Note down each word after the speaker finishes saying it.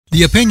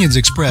The opinions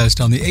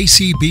expressed on the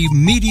ACB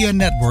Media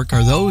Network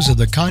are those of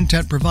the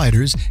content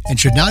providers and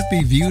should not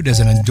be viewed as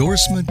an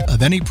endorsement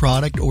of any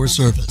product or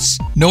service.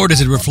 Nor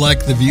does it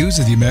reflect the views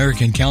of the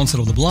American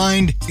Council of the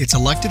Blind, its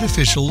elected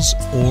officials,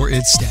 or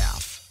its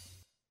staff.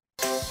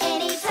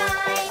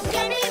 Anytime,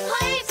 give me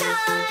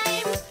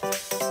playtime.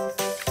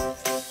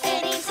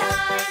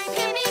 Anytime,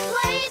 give me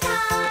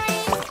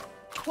playtime.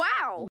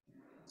 Wow.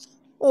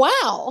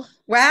 Wow.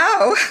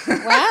 Wow.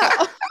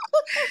 Wow.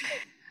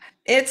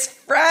 It's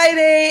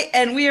Friday,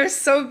 and we are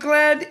so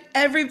glad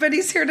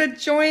everybody's here to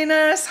join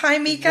us. Hi,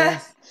 Mika.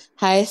 Yes.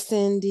 Hi,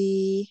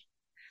 Cindy.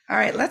 All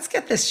right, let's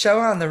get this show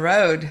on the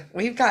road.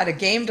 We've got a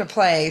game to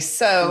play.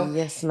 So,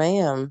 Yes,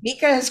 ma'am.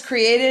 Mika has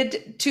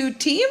created 2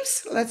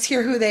 teams. Let's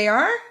hear who they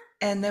are,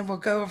 and then we'll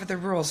go over the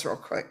rules real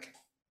quick.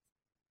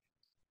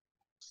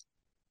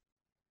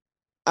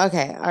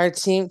 Okay, our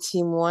team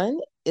 1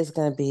 is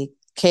going to be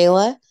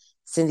Kayla,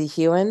 Cindy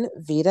Hewen,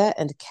 Vita,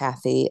 and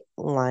Kathy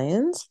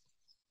Lyons.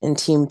 And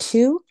team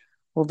 2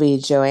 will be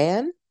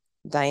Joanne,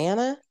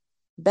 Diana,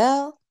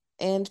 Belle,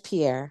 and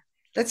Pierre.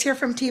 Let's hear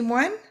from team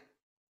 1.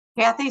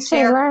 Kathy's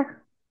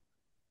here.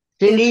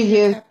 Cindy's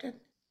here. Captain.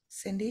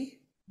 Cindy.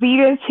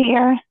 Vita's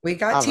here. We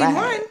got All team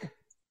right.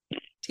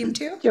 1. Team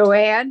 2.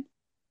 Joanne.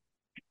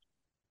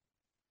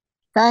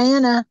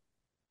 Diana.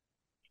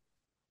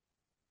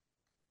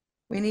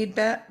 We need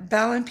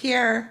Belle and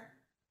Pierre.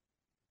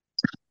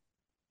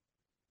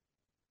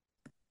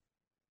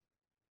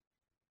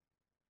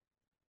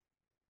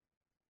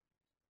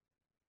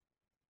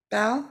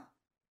 Belle?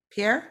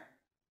 Pierre?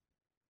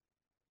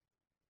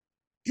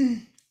 All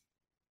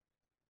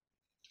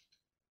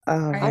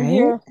I'm right. I'm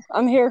here.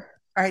 I'm here.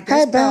 All right, Hi,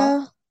 there's Belle.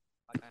 Belle.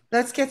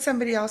 Let's get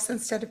somebody else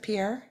instead of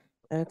Pierre.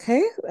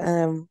 Okay.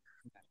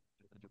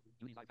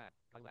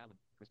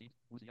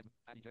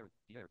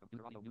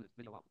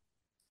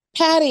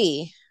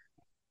 Patty.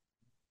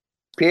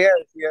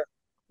 Pierre's here.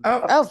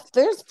 Oh, Oh,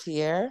 there's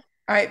Pierre.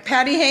 all right,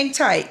 Patty, hang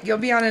tight. You'll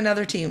be on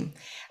another team.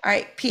 All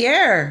right,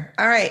 Pierre.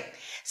 All right.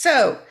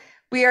 So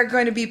we are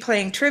going to be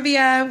playing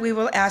trivia. We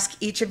will ask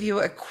each of you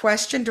a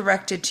question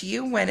directed to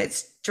you. When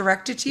it's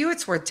directed to you,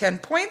 it's worth 10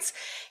 points.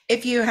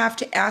 If you have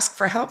to ask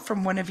for help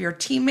from one of your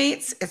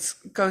teammates, it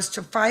goes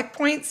to 5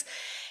 points.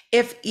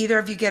 If either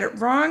of you get it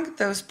wrong,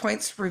 those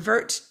points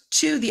revert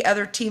to the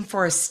other team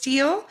for a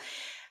steal.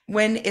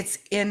 When it's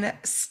in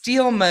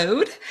steal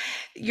mode,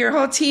 your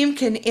whole team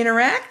can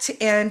interact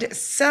and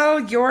sell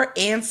your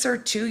answer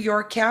to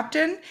your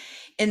captain.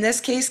 In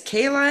this case,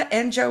 Kayla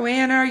and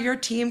Joanne are your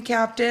team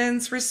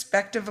captains,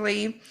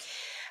 respectively.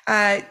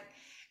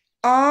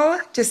 All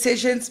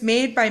decisions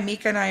made by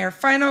Mika and I are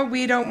final.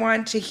 We don't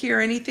want to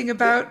hear anything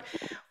about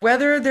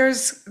whether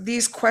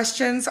these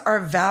questions are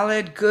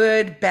valid,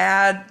 good,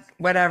 bad,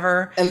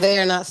 whatever. And they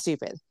are not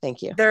stupid.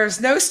 Thank you.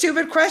 There's no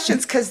stupid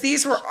questions because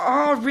these were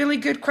all really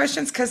good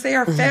questions because they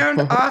are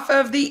found off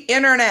of the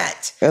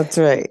internet. That's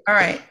right. All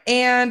right.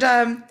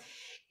 And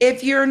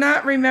if you're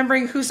not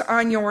remembering who's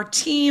on your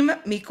team,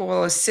 Mika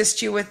will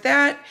assist you with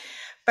that.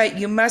 But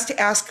you must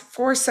ask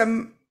for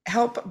some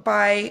help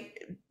by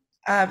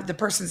the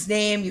person's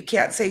name. You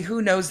can't say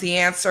who knows the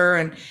answer.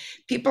 And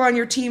people on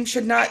your team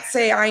should not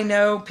say, I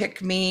know,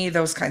 pick me,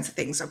 those kinds of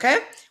things. Okay.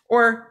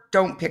 Or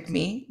don't pick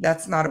me.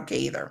 That's not okay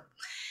either.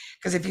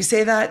 Because if you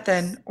say that,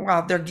 then,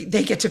 well,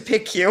 they get to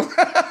pick you.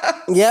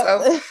 Yep.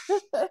 So,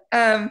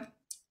 all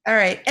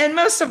right. And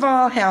most of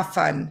all, have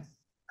fun.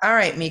 All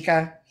right,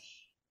 Mika.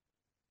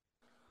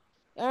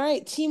 All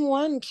right, team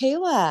 1,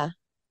 Kayla.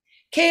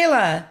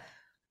 Kayla,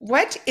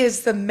 what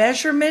is the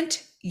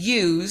measurement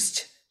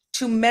used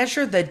to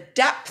measure the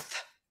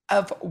depth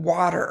of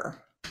water?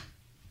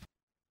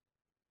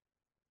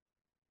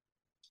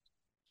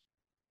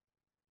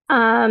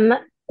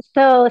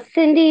 So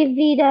Cindy,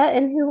 Vita,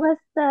 and who was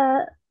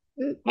my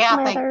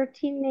Kathy. other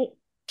teammate?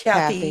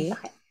 Kathy.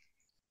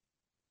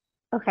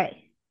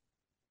 Okay.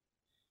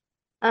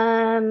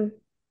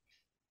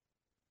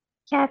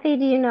 Kathy,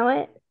 do you know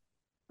it?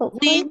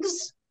 Hopefully.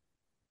 Leagues?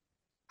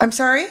 I'm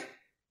sorry?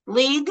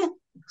 League?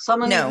 So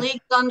many No.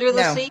 leagues under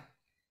the No. sea?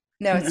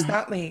 No, it's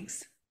not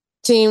leagues.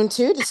 Team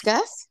 2,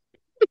 discuss.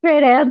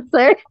 Great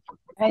answer.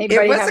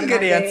 Anybody was have a an good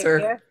idea?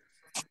 answer.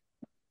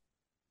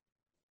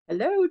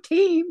 Hello,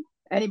 team.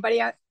 Anybody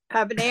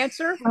have an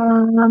answer?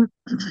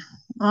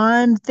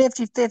 I'm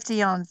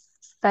 50-50 on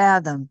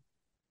Fathom.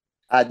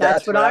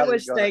 That's what I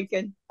was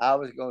thinking. I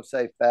was going to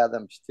say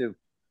Fathoms too.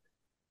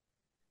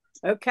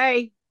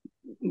 Okay.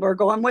 We're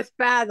going with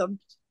Fathom.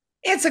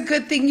 It's a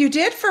good thing you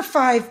did for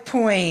 5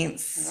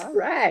 points. All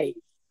right.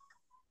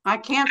 I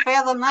can't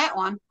fathom that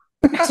one.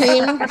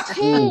 Team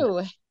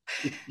 2,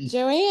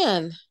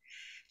 Joanne.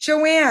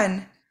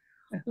 Joanne,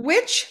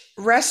 which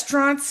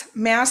restaurant's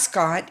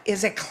mascot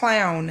is a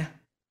clown?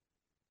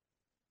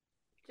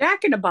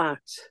 Jack in the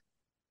Box.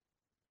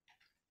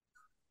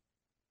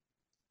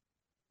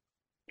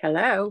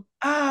 Hello.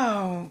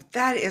 Oh,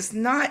 that is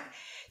not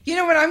You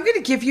know what? I'm going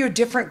to give you a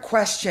different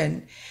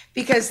question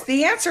because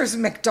the answer is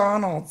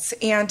McDonald's,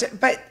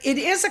 but it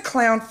is a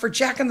clown for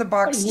Jack in the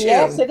Box too.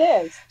 Yes, it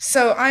is.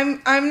 So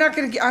I'm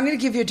going to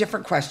give you a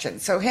different question.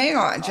 So hang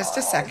on just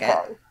a second.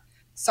 Okay.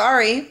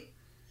 Sorry.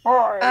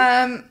 All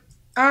right.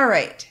 All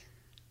right.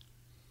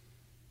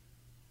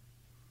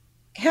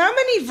 How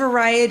many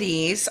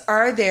varieties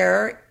are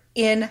there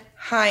in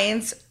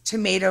Heinz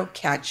tomato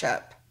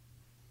ketchup?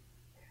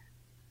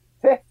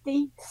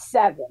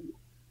 57.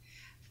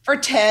 For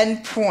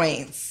 10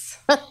 points.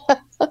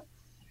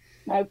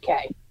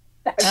 Okay.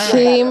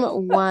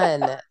 Team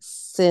 1,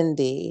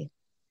 Cindy.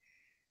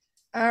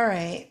 All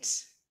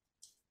right.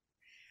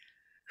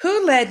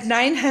 Who led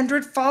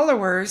 900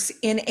 followers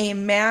in a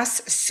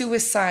mass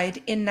suicide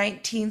in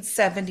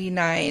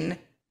 1979?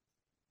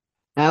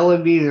 That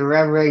would be the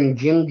Reverend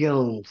Jim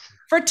Jones.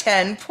 For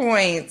 10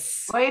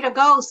 points. Way to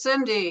go,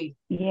 Cindy.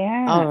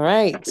 Yeah. All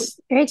right.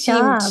 Great Team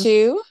job.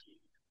 2,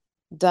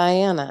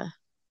 Diana.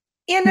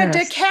 In a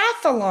Yes.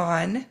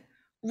 decathlon,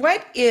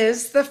 what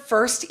is the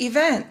first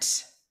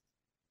event?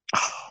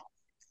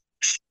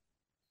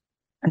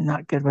 I'm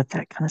not good with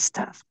that kind of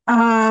stuff.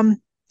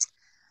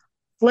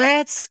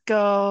 Let's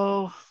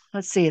go.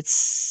 Let's see.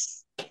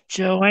 It's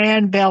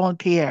Joanne, Belle, and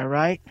Pierre,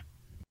 right?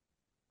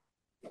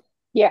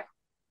 Yeah.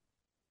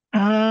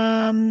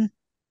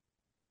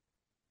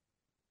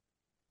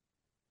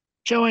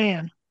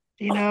 Joanne,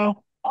 do you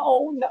know?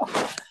 Oh no.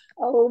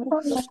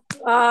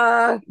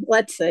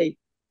 Let's see.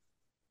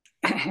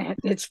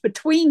 It's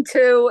between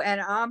two,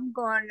 and I'm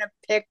going to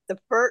pick the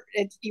first.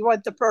 You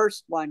want the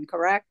first one,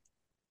 correct?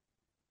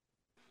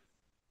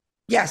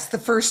 Yes, the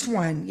first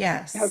one.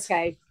 Yes.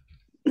 Okay.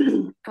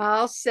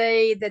 I'll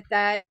say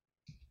that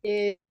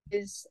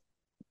is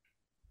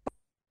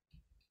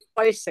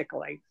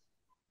bicycling.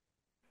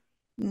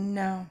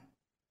 No.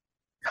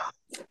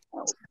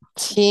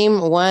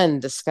 Team 1,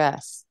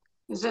 discuss.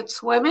 Is it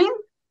swimming?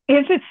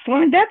 Is it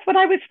swimming? That's what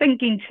I was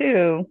thinking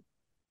too.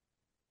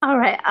 All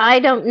right. I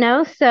don't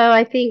know, so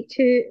I think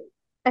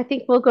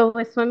we'll go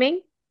with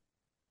swimming.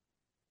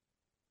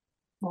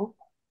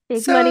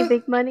 Big money,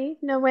 big money.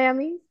 No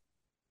whammies.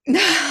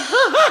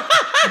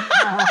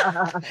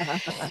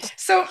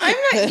 So I'm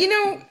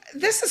not,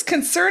 this is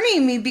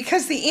concerning me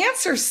because the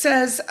answer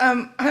says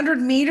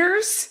 100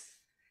 meters.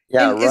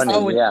 Yeah, And is-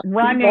 running. Yeah.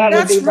 Running.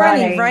 That's would be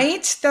running,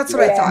 right? That's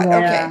what I thought.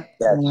 Yeah. Okay.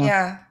 Yes.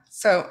 Yeah.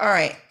 So, all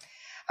right.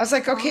 I was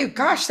like, okay,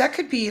 gosh, that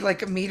could be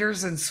like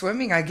meters and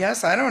swimming, I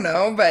guess. I don't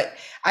know, but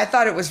I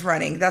thought it was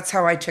running. That's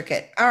how I took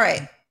it. All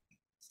right.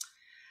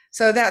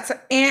 So that's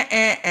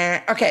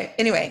Okay.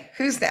 Anyway,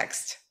 who's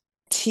next?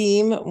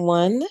 Team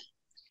 1,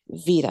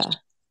 Vita.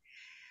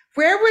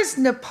 Where was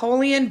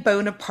Napoleon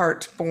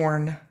Bonaparte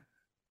born?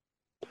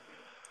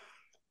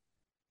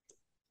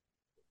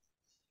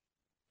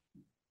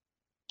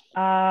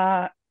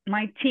 My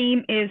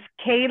team is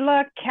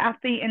Kayla,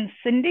 Kathy, and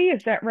Cindy.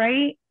 Is that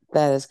right?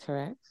 That is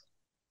correct.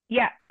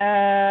 Yeah.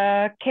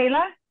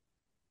 Kayla?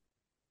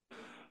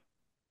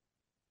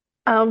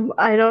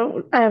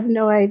 I have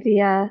no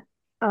idea.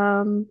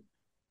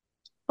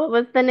 What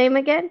was the name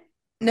again?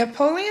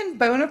 Napoleon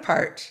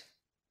Bonaparte.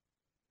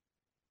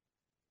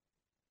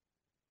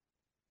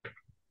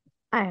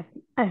 I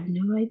have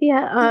no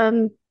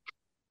idea.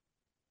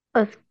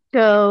 Let's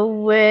go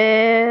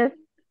with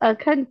a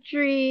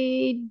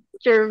country,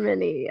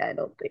 Germany. I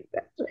don't think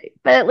that's right,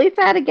 but at least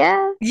I had a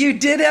guess. You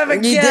did have a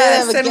You did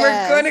guess, have a and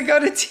guess. we're going to go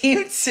to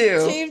team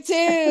 2. Team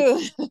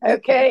 2.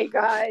 Okay,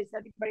 guys.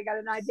 Everybody got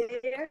an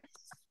idea?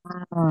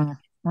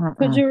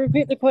 Could you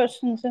repeat the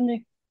question,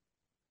 Cindy?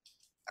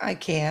 I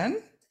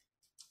can.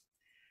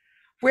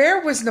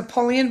 Where was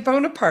Napoleon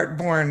Bonaparte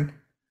born?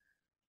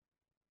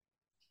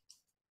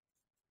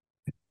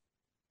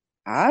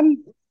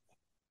 I'm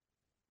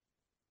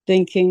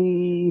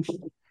thinking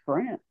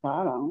France. I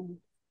don't know.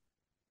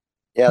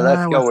 Yeah,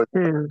 let's go with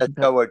two, let's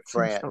but go with seems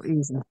France. so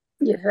easy.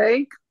 You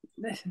think?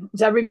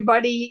 Is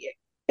everybody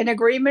in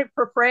agreement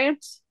for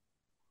France?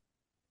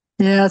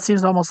 Yeah, it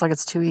seems almost like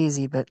it's too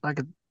easy, but but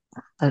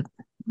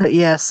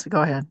yes,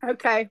 go ahead.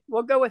 Okay,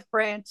 we'll go with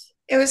France.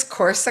 It was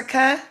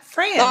Corsica,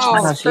 France,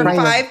 Oh, for right.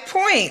 5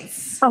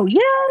 points. Oh,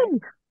 yay!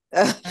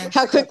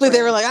 How quickly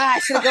they were like, I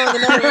should have gone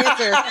with another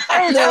answer.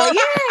 And they're like, Too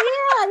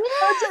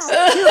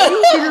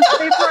easy to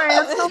say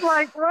France. I'm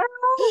like, well,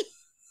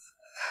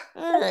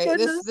 All right,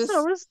 goodness,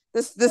 that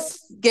was-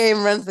 this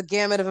game runs the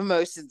gamut of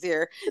emotions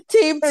here.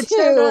 Team It 2,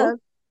 sure does.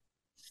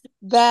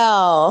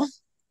 Belle.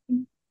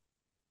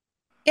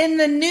 In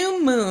the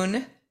new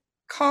moon,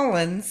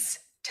 Collins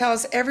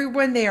tells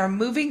everyone they are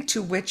moving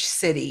to which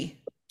city?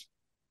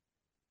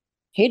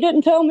 He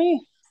didn't tell me.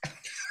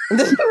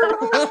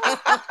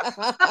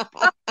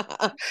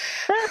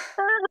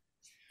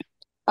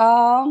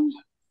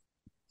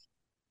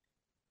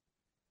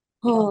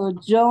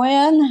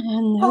 Joanne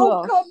and who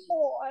Oh, else? come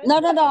on. No.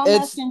 I'm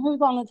It's- asking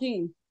who's on the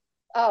team.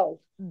 Oh,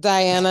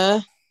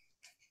 Diana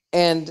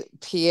and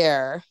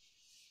Pierre.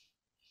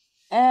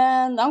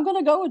 And I'm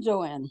gonna go with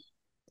Joanne.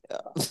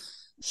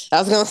 I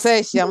was gonna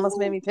say she almost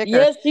made me pick her.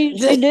 Yes, she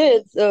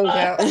did. So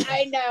Yeah.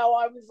 I know.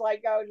 I was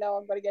like, oh no,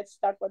 I'm going to get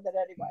stuck with it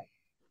anyway.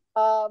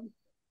 Um,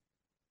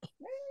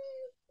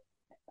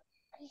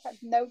 I have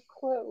no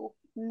clue.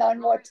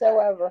 None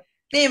whatsoever.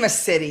 Name a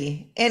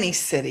city. Any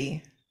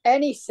city.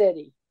 Any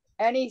city.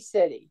 Any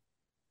city.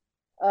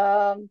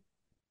 Um,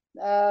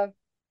 uh,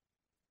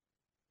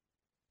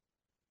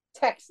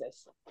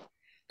 Texas.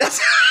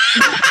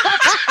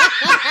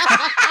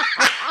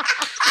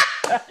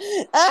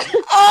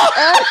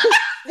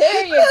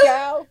 There you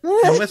go.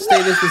 And what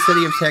state is the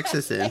city of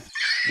Texas in?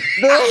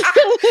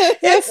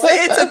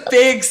 It's a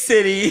big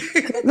city.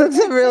 That's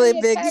a really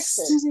big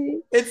Texas. city.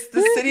 It's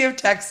the city of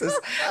Texas.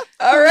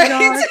 All right.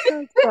 Team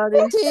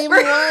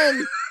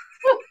one.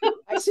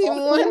 Team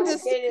one Get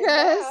it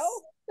discuss.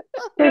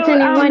 now. Does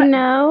anyone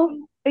know?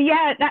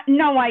 Yeah,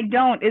 no, I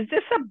don't. Is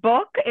this a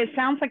book? It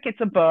sounds like it's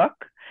a book,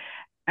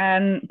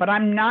 but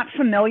I'm not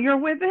familiar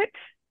with it.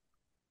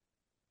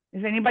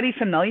 Is anybody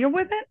familiar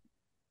with it?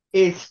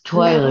 It's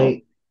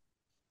Twilight.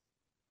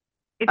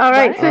 It's All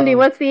right, what? Cindy,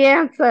 what's the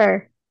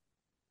answer?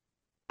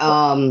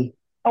 Oh,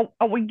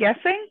 are we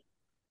guessing?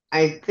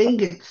 I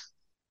think it's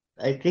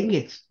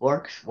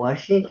Forks,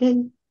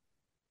 Washington.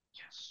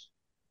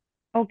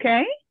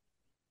 Okay.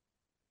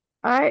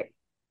 All right.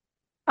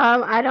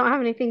 I don't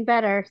have anything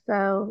better,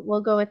 so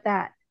we'll go with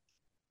that.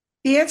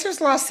 The answer is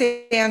Los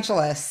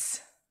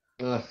Angeles.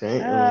 Oh,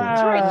 thank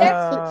It's right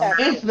next to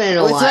Texas. It's been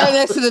a It's while. right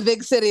next to the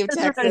big city of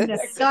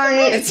Texas. Darn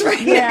it. It's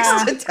right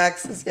Yeah. next to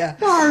Texas. Yeah.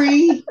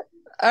 Sorry.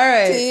 All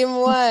right. Team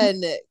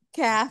one,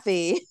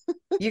 Kathy.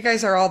 You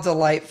guys are all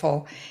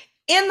delightful.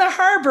 In the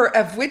harbor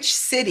of which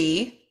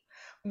city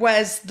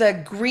was the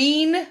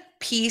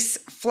Greenpeace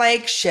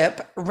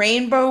flagship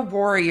Rainbow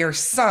Warrior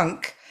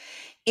sunk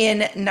in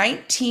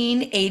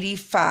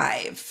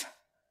 1985?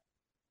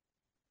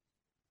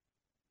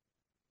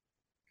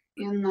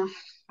 In the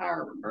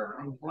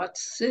harbor. What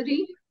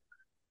city?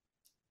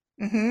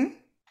 Mm-hmm.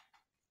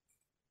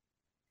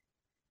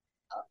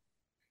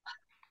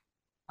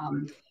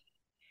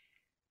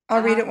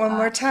 I'll read it one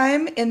more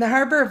time. In the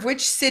harbor of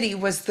which city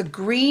was the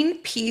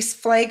Greenpeace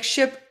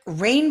flagship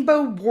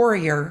Rainbow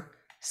Warrior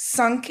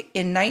sunk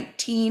in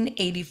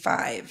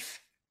 1985?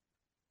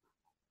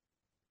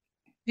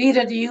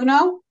 Vita, do you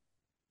know?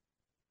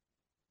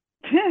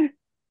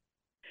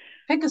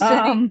 Pick a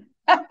city.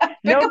 Pick a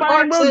Nobody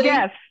port will city.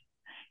 guess.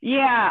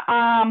 Yeah,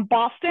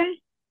 Boston.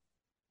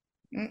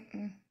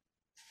 Mm-mm.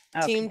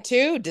 Okay. Team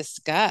two,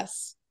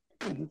 discuss.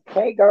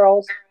 Okay,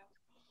 girls.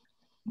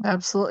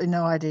 Absolutely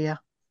no idea.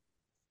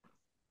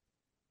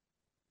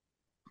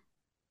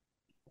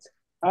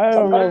 I don't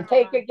Somebody know.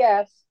 take a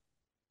guess.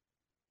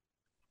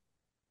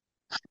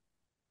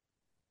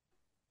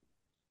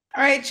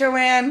 All right,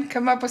 Joanne,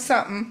 come up with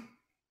something.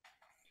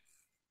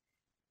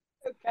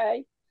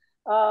 Okay.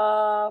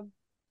 Okay.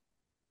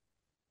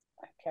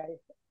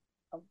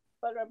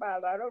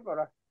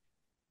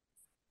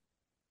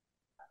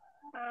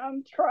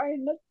 I'm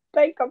trying to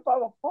think of a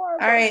harbor. All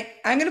right,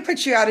 I'm going to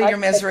put you out of your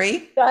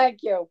misery. Thank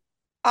you.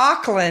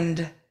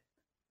 Auckland.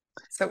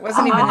 So it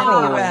wasn't even in the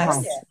Oh.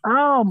 U.S.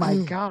 Oh my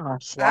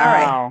gosh. All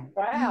right. Wow.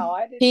 Wow.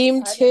 I didn't, Team I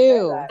didn't know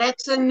two. that.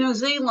 That's in New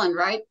Zealand,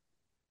 right?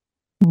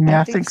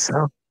 Yeah, I think think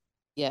so.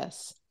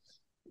 Yes.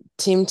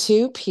 Team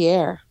two,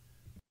 Pierre.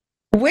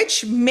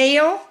 Which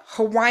male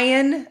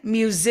Hawaiian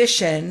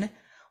musician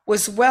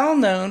was well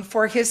known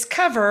for his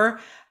cover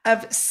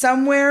of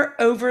Somewhere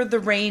Over the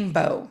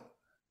Rainbow?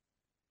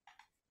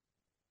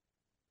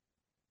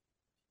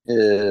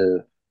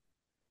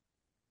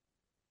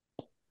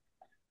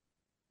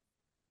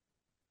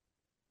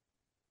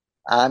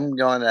 I'm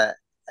gonna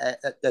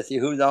let's see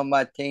who's on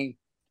my team.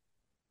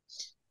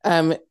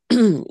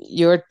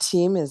 Your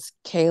team is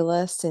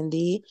Kayla,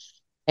 Cindy,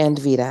 and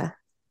Vita.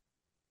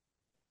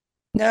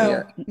 No,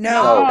 Yeah.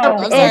 no.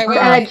 I'm sorry,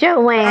 wait.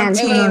 Joanne.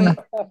 Team.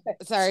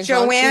 Sorry,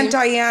 Joanne, wrong team.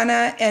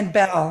 Diana, and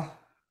Belle.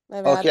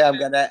 My bad. Okay, I'm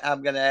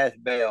gonna ask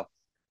Bill.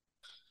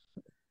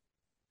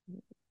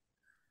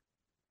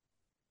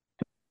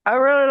 I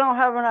really don't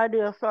have an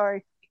idea.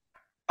 Sorry.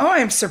 Oh,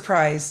 I'm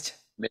surprised.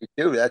 Me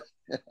too. That's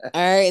All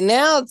right,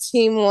 now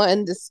team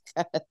one,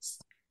 discuss.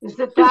 Is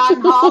it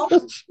Don Hall?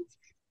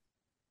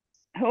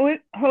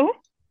 Who?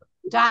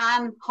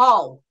 Don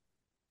Hall.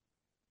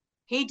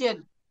 He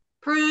did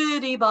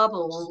Pretty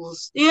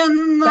Bubbles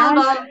in the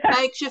Sounds- love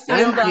makes you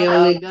feel That's the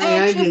only better. guy I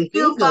Makes you can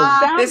feel think of. fine.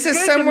 Sounds This is good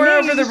to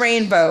Somewhere me. Over the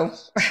Rainbow.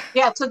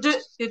 Yeah,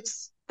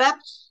 it's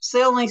that's the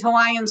only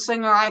Hawaiian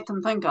singer I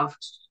can think of.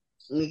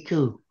 Me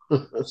too.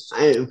 Otherwise,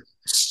 I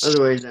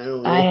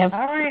don't know. I have. All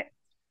right.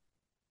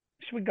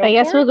 Should we go I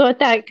guess for we'll it? go with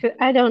that.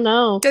 I don't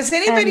know. Does I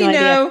have anybody no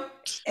idea. know?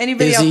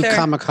 Anybody out Izzy there?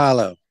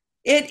 Kamakalo.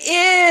 It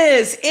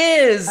is,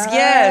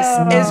 yes,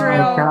 Oh,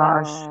 Israel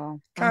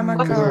gosh.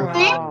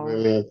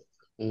 Kamakawa.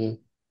 Mm.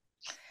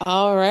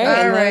 All right, All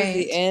and that right.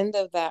 was the end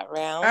of that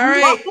round. All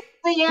right. What was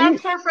the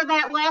answer for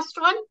that last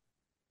one?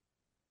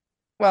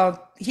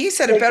 Well, he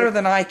said it better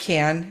than I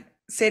can.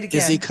 Say it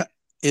again.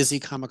 Izzy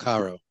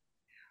Kamakaro.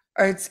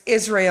 Or it's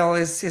Israel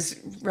is his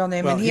real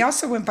name, Well, and he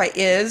also went by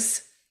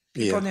Iz.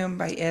 People Yeah. knew him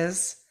by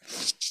Iz.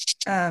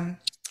 All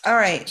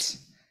right,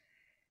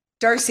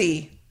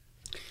 Darcy.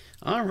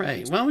 All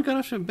right. Well, we got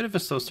off to a bit of a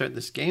slow start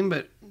this game,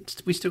 but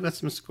we still got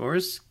some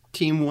scores.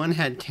 Team 1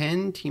 had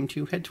 10, Team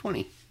 2 had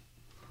 20.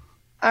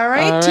 All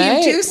right, All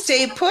Team 2, right.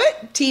 stay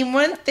put. Team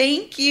 1,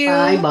 thank you.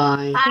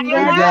 Bye-bye. Bye. Good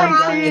job,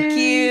 guys. Thank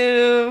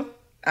you.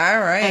 All All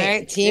right.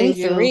 right, team Thank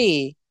you.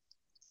 3.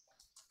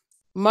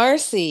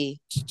 Marcy,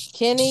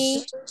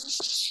 Kenny,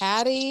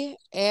 Patty,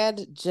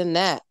 and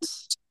Jeanette.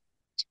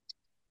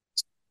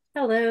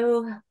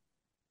 Hello,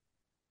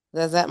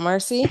 Is that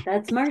Marcy?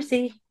 that's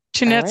Marcy.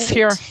 Jeanette's All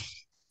here. right.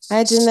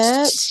 Hi,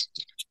 Jeanette.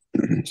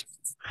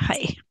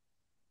 Hi.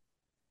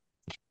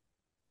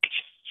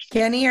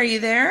 Kenny, are you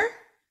there?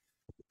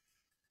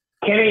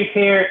 Kenny's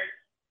here,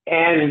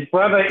 and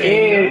Brother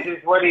There you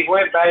is what he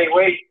went by. He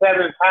weighs 7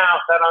 pounds.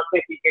 I don't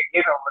think he could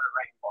get over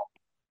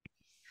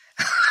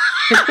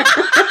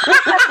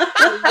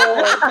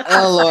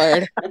Oh,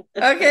 Lord.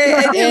 Okay,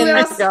 and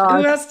And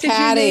who else did you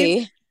Patty.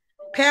 name?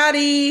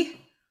 Patty.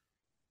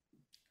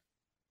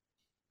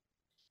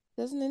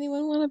 Doesn't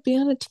anyone want to be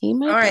on a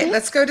team? All right,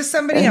 let's go to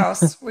somebody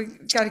else. We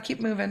got to keep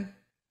moving.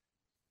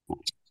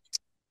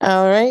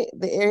 All right.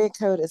 The area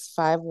code is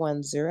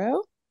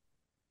 510.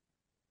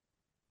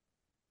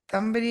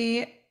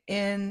 Somebody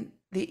in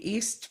the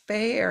East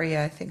Bay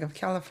area, I think, of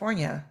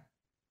California.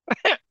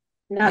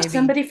 Not Maybe.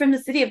 somebody from the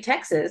city of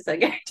Texas.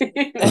 Okay.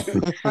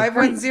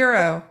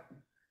 510.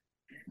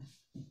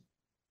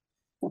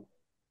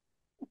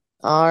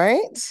 All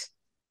right.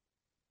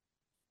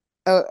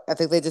 Oh, I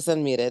think they just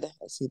unmuted.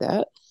 I see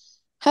that.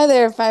 Hi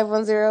there,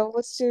 510.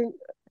 What's your...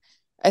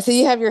 I see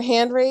you have your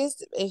hand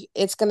raised.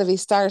 It's going to be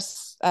star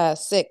 6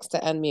 to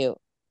unmute.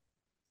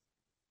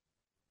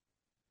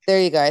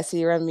 There you go. I see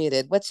you're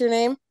unmuted. What's your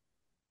name?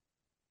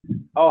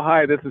 Oh,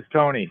 hi, this is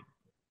Tony.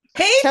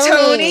 Hey, Tony.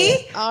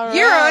 Tony. All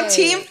You're on right.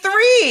 team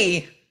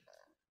 3.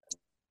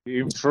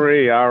 Team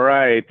 3, all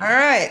right. All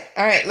right.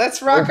 All right.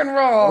 Let's rock and No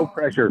roll.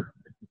 pressure.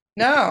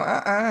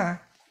 No,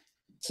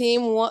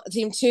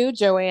 Team 2,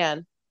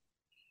 Joanne.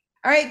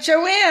 All right,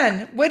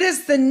 Joanne, what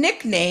is the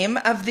nickname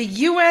of the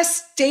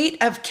U.S.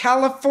 state of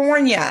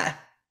California?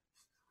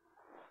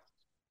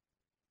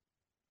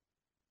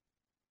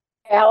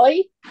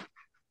 Allie?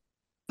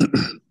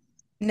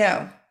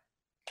 No.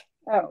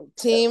 Oh,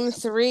 Team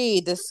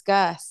 3,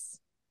 discuss.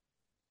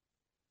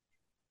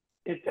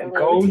 It's a Hello,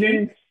 Golden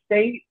team.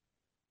 State.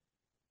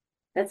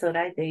 That's what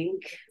I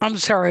think. I'm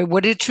sorry.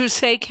 What did you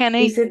say, He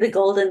Kenny? said the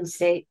Golden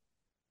State.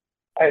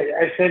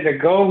 I said the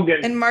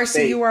Golden And Marcy,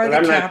 State, you are but the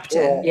I'm not captain.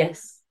 sure.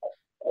 Yes.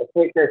 I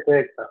think I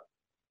said so.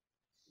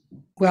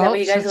 Well, what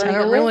you guys since I wanna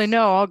don't go really with?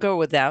 know, I'll go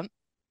with that.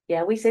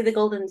 Yeah, we say the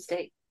Golden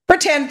State. For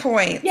 10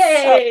 points.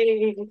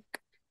 Yay!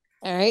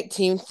 All right,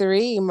 Team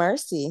 3,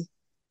 Marcy.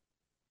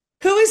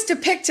 Who is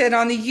depicted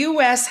on the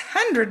U.S.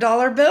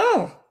 $100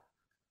 bill?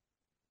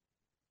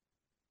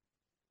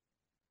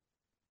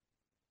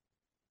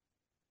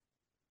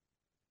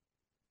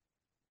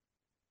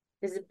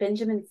 Is it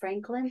Benjamin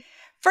Franklin?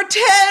 For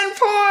 10 points.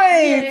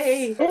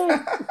 Yay!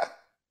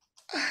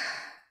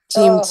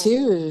 Team Oh.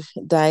 2,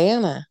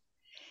 Diana.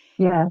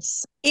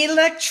 Yes.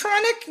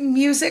 Electronic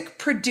music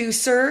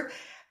producer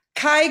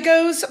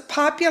Kygo's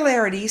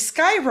popularity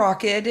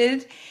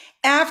skyrocketed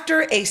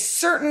after a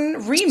certain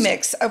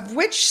remix of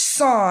which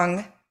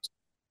song?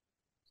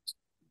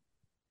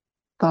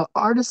 The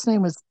artist's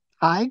name is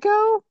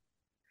Kygo?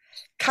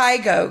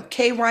 Kygo,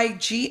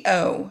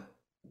 Kygo.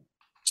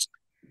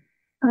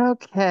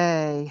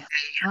 Okay.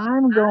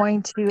 I'm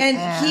going to And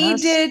ask.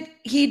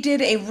 he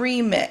did a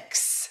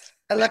remix.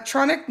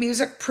 Electronic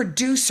music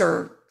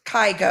producer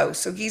Kygo.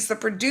 So he's the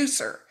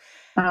producer.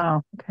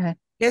 Oh, okay.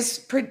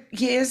 His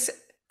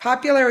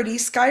popularity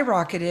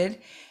skyrocketed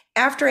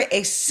after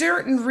a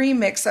certain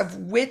remix of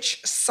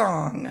which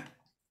song?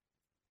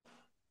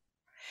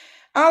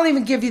 I'll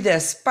even give you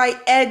this, by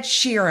Ed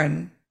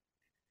Sheeran.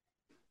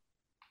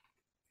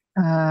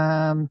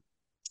 I'm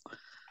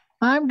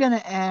going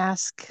to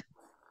ask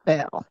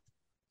Belle.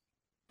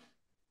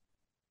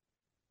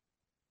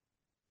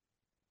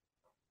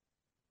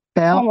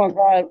 Belle? Oh my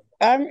God.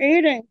 I'm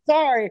eating.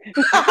 Sorry.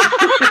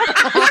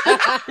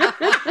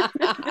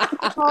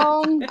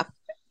 um,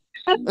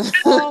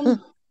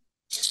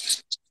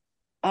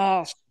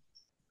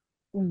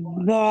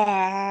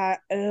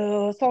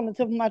 it's on the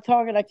tip of my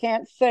tongue and I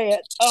can't say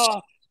it.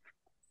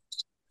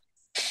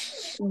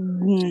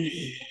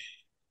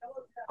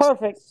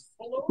 Perfect.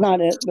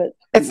 Not it, but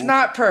It's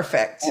not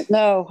perfect.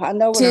 no, I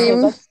know what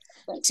it is.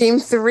 Team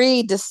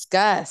 3,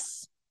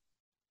 discuss.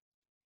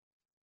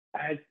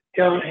 I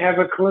don't have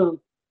a clue.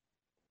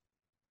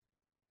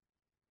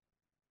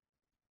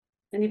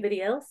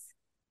 Anybody else?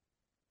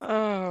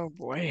 Oh,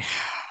 boy.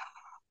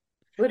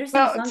 What are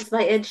some Well, songs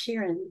by Ed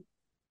Sheeran?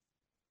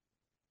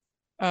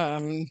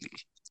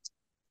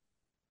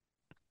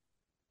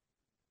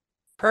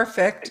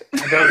 Perfect.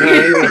 I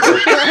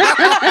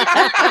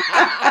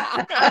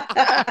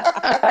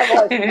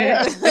don't know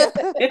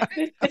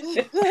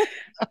anything.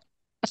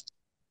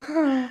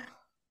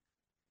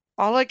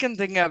 All I can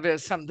think of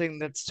is something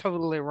that's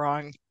totally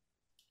wrong.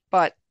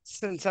 But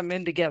since I'm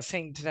into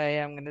guessing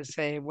today, I'm going to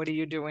say, what are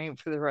you doing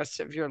for the rest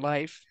of your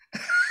life?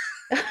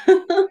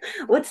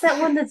 What's that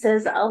one that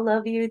says, I'll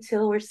love you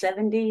till we're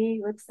 70?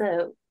 What's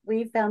the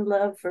We found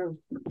love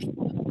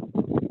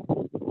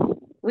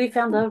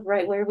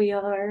right where we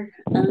are.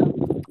 Oh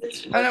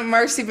no,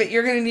 Marcy, but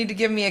you're going to need to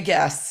give me a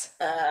guess.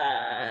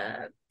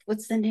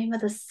 What's the name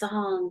of the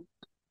song?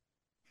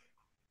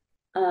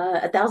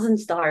 1,000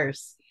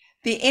 Stars.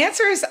 The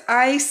answer is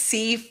I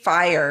See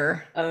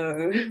Fire.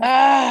 Oh.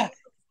 Ah,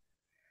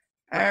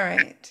 All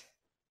right.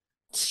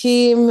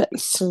 Team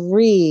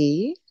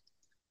 3,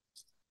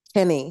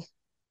 Kenny.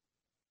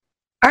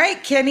 All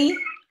right, Kenny.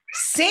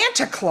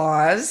 Santa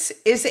Claus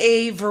is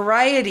a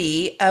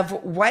variety of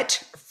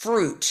what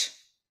fruit?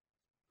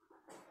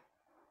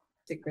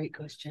 It's a great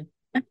question.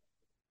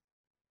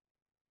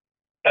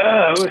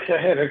 I wish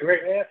I had a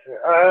great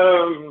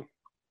answer.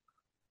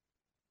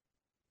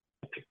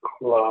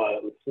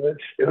 Claus.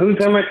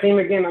 Who's on my team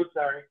again? I'm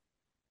sorry.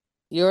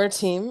 Your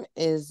team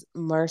is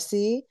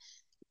Marcy,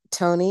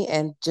 Tony,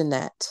 and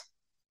Jeanette.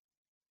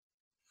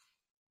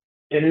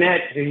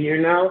 Jeanette, do you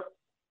know?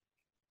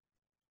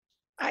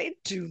 I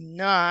do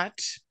not,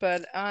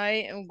 but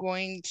I am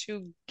going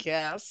to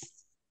guess.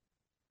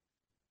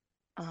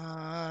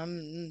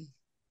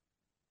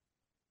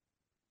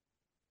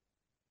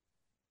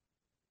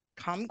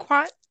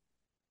 Kumquat?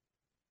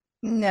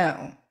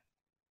 No.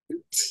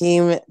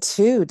 Team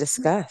 2,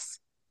 discuss.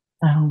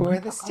 For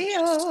the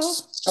steal.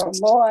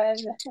 Come on.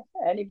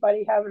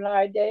 Anybody have an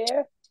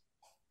idea?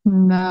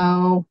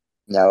 No,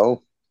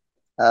 No.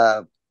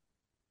 but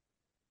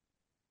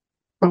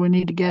we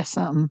need to guess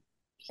something.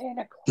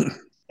 Santa Claus.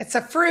 It's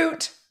a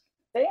fruit.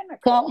 Santa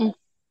Claus. Something.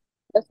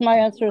 That's my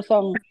answer.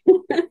 Something.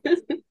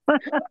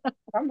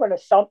 I'm going to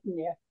something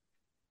you.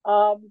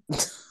 Oh,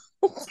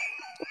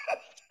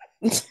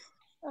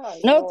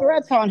 No Lord.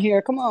 threats on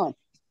here. Come on.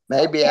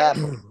 Maybe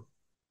apple.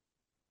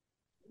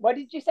 What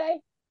did you say?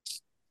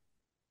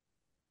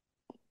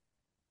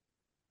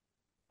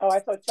 Oh, I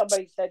thought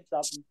somebody said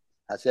something.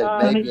 I said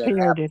Um, maybe an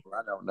Pear did. apple.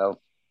 I don't know.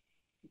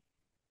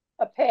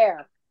 A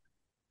pear.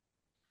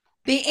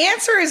 The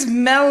answer is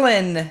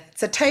melon.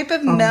 It's a type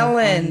of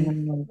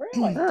melon.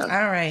 Really? All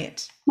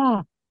right.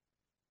 Huh.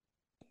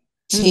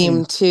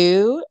 Team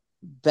 2,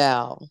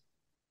 Belle.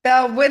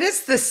 Belle, what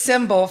is the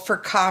symbol for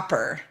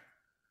copper?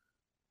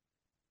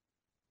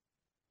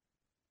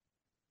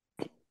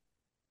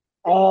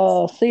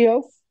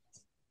 CO.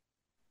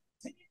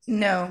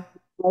 No.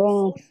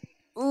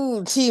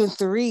 Ooh, Team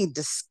 3,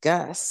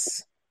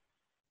 discuss.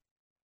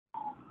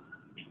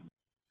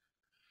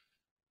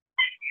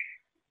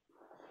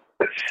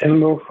 The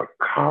symbol for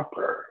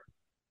copper.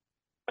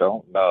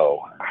 Don't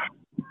know.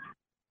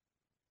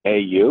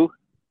 AU?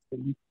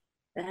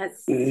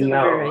 That's No,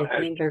 silver, I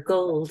think, or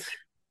gold.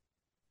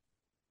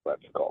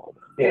 Let's go.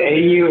 Yeah,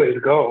 AU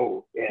is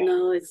gold. Yeah.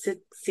 No, it's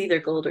either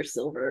gold or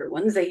silver.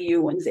 One's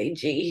AU, one's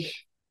AG.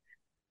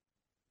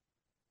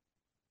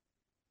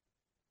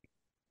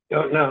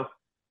 Don't know.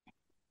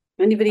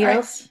 Anybody All right.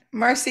 else?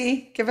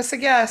 Marcy, give us a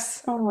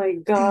guess. Oh my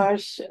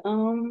gosh.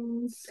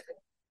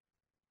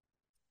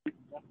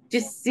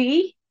 Just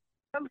C?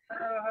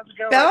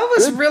 Belle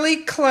was really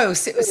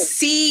close. It was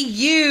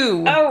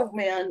CU. Oh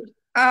man.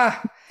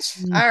 Ah,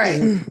 all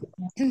right.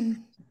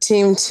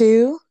 Team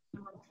 2.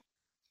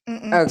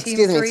 Mm-mm, Oh, team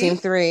excuse me, three. Team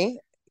 3,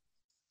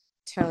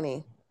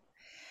 Tony.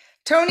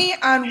 Tony,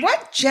 on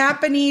what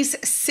Japanese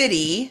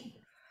city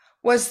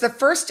was the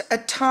first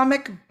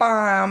atomic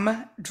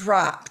bomb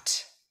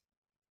dropped?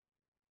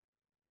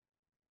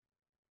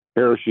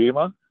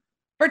 Hiroshima?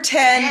 For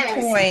 10 Yes.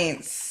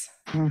 points.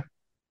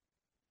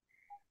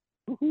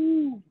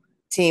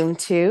 Team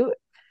 2,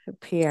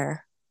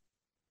 Pierre.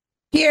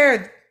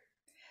 Here,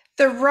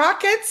 the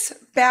Rockets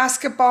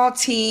basketball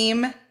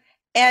team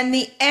and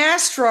the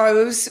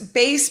Astros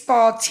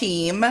baseball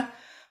team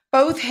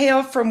both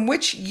hail from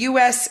which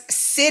U.S.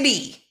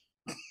 city?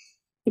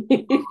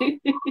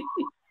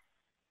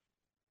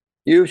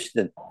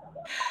 Houston.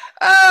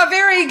 Oh,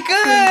 very All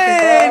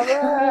good.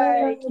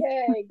 right.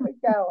 Okay. Good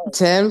going.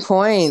 10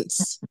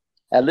 points.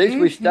 At least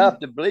we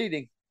stopped the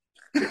bleeding.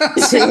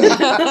 That's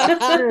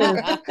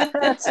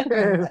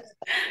true.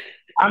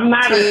 I'm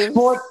not a Team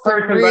sports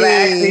person, but I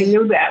actually 3.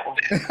 knew that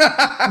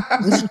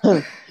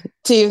one.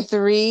 Team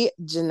 3,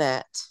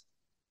 Jeanette.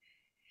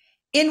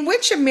 In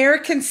which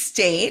American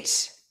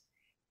state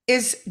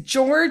is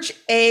George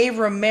A.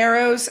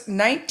 Romero's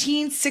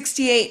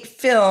 1968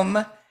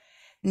 film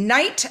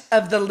Night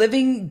of the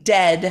Living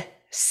Dead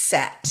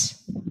set?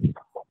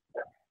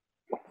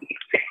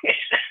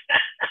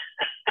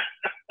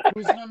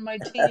 Who's on my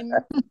team?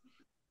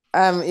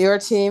 Your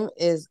team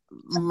is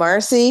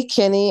Marcy,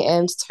 Kenny,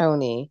 and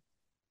Tony.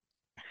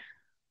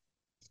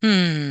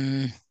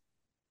 Kenny,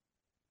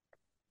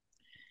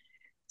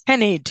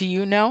 do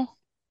you know?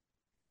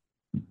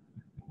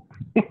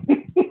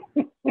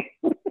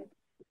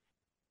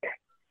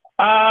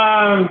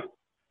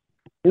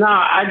 No,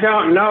 I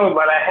don't know,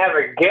 but I have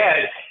a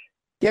guess.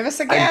 Give us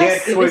a I guess.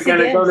 guess Give we're us a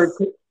gonna go guess.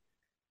 to.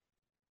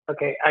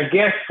 Okay, I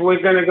guess we're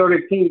gonna go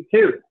to Team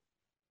 2.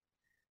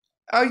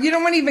 Oh, you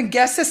don't want to even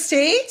guess a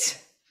state?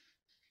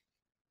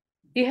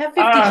 You have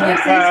 50 choices.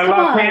 Come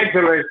Los on.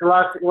 Angeles,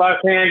 Los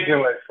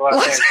Angeles, Los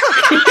Angeles.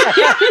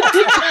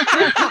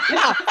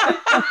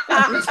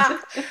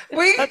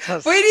 we That's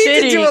a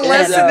need to do a city.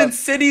 lesson in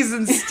cities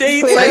and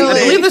states. I I believe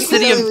think. the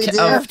city We do.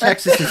 of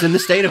Texas is in the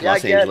state of Yeah, I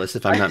Los guess. Angeles,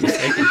 if I'm not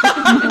mistaken.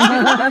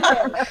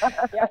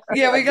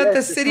 Yeah, we got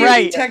the city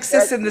Right. of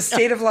Texas and the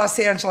state of Los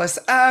Angeles.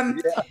 We're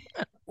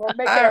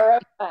making our own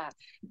map.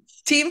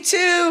 Team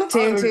 2.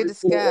 Team 2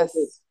 discuss.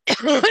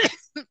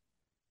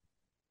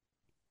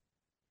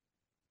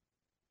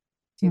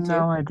 Team 2.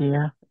 No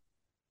idea.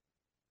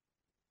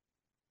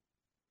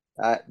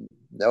 I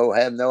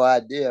have no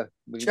idea.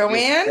 We can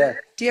Joanne, just-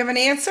 do you have an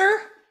answer?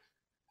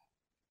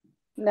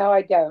 No,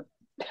 I don't.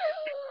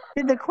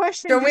 Did the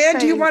question just Joanne,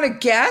 do you say- want to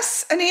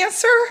guess an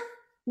answer?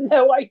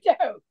 No, I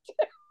don't.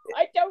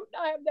 I don't.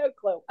 I have no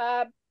clue.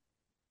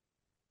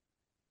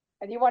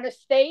 And you want a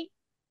state?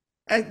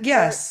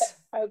 Yes.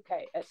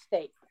 Okay, a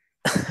state.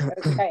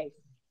 Okay.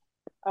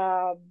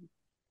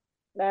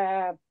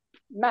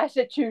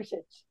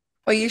 Massachusetts.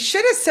 Well, you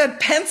should have said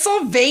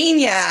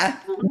Pennsylvania.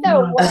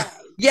 No way.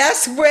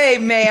 Yes way,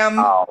 ma'am.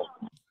 Oh.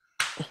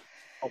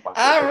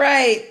 All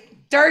right.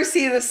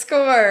 Darcy, the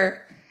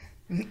score.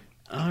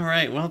 All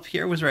right. Well,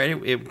 Pierre was right.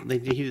 They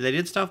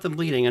did stop the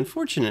bleeding.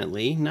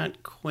 Unfortunately,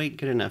 not quite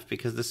good enough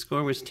because the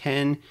score was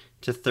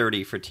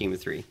 10-30 for Team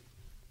 3.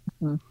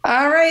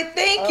 All right.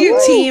 Thank you,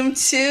 right. Team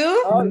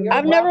 2.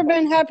 I've never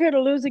been happier to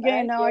lose a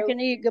game. Now I can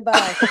eat.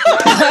 Goodbye.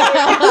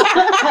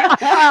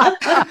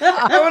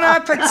 Bon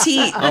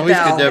appetit. Always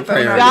good to have Bon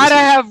priorities. Gotta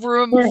have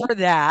room for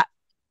that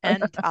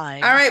and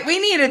time. All right. We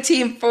need a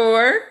Team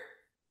 4.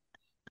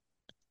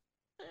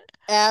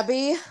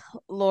 Abby,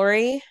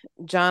 Lori,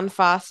 John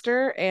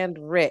Foster, and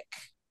Rick.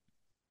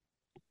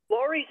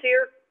 Lori's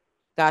here.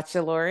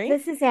 Gotcha, Lori.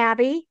 This is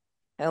Abby.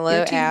 Hello,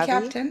 Your team Abby.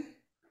 captain.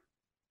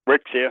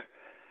 Rick's here.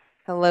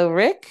 Hello,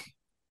 Rick.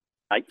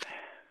 Hi.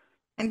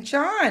 And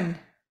John.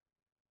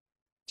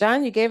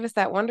 John, you gave us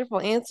that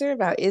wonderful answer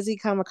about Izzy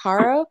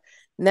Kamakaro.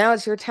 Now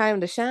it's your time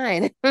to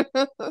shine.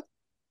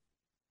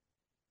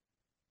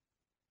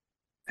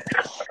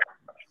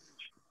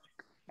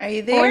 Are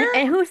you there?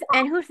 And who's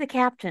the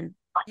captain?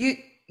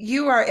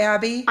 You are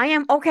Abby. I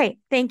am. Okay,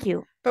 thank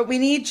you. But we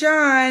need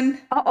John.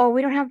 Oh,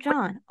 we don't have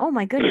John. Oh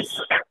my goodness.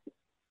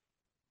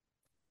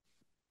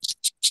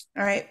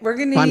 All right, we're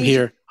gonna. I'm need-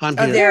 here. I'm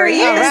Oh, here. there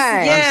he All is. right.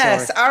 I'm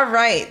Yes. sorry. All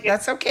right.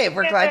 That's okay.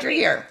 We're glad you're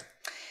here.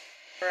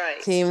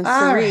 Right. Team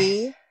All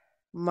 3,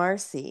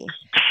 Marcy.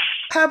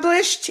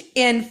 Published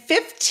in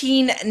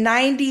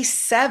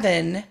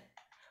 1597,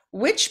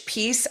 which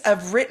piece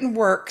of written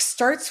work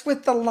starts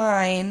with the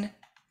line,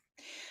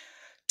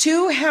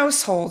 "Two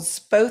households,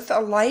 both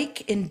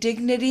alike in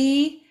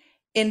dignity,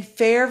 in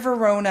fair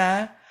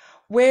Verona,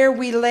 where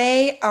we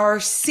lay our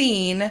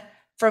scene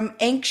from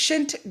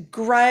ancient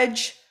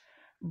grudge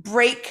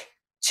break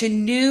to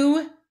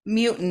new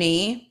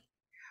mutiny,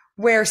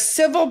 where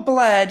civil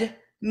blood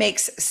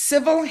makes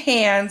civil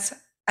hands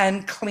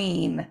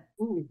unclean."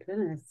 Oh,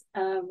 goodness.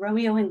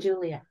 Romeo and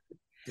Juliet.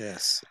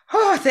 Yes.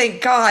 Oh,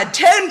 thank God.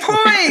 10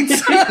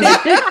 points.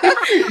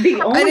 The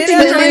I only didn't thing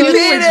have to I knew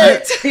repeat was-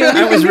 it. the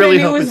only I was thing really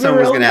knew hoping was someone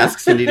was going to Verona. ask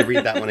Cindy to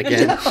read that one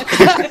again.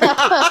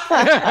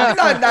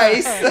 Not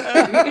nice.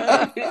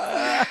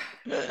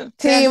 10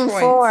 Team points.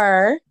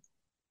 4,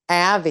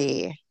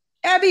 Abby.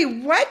 Abby,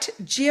 what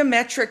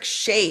geometric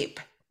shape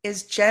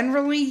is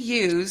generally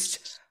used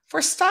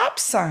for stop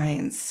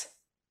signs?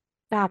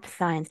 Stop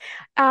signs.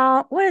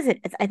 What is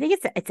it? I think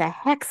it's a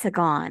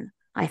hexagon.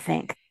 I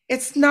think.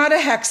 It's not a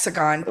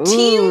hexagon. Ooh.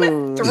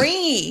 Team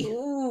 3.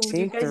 Ooh, you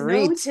Team guys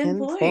 3, know 10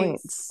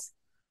 points.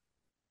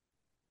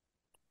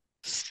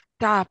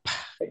 Stop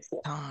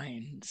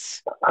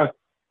signs.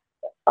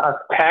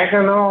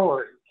 Octagonal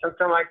or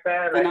something like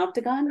that. An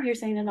octagon? You're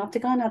saying an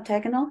octagon,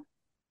 octagonal?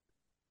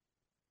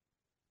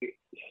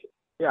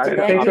 Yeah, I Did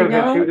think you those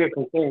know? are two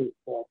different things.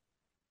 So.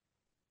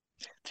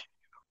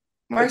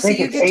 Marcy, think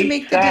you it's get to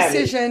make the 8-sided.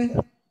 decision.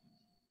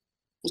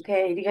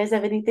 Okay, do you guys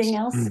have anything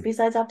else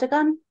besides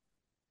octagon?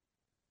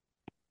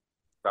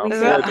 No. We Is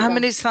say that- how octagon.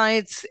 many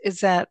sides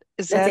is that?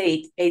 Is That's that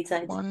 8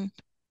 sides. one?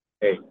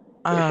 It's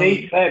Um,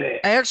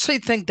 8-sided. I actually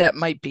think that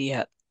might be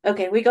it.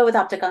 Okay, we go with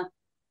octagon.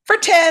 For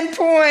 10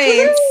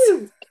 points.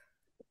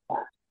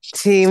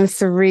 Team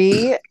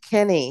 3,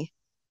 Kenny.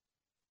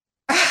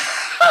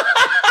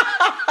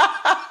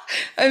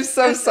 I'm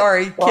so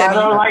sorry, Well, I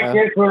don't Kenny. like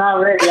this one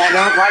already. I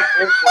don't like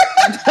this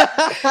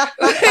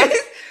one.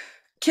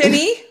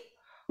 Kenny,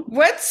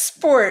 what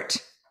sport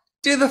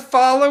do the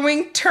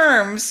following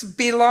terms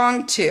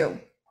belong to?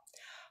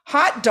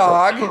 Hot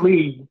dog,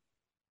 Please.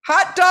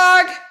 hot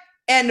dog,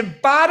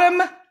 and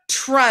bottom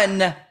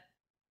trun.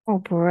 Oh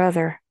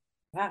brother.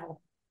 Wow.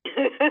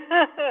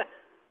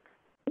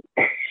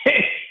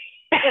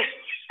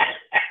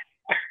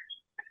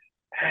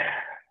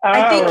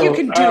 I think you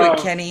can do Oh, it,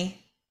 Kenny.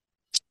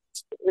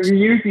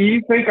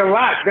 You think a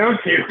lot, don't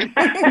you?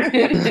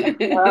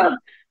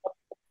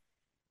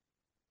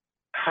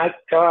 Hot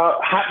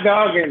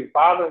dog and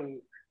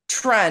bottom.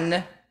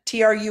 Trun,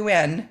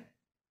 Trun.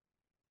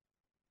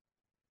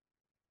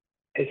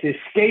 Is it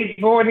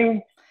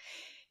skateboarding?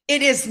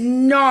 It is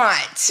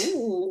not.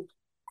 Ooh.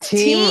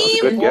 Team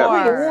Team Good guess.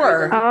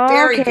 four.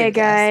 Very Okay, good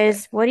guess.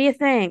 guys, what do you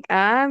think?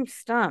 I'm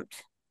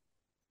stumped.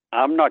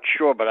 I'm not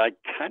sure, but I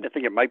kind of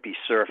think it might be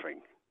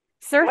surfing.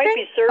 Surfing? Might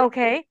be surfing.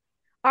 Okay.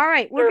 All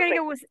right, Surfing.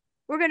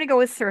 we're gonna go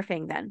with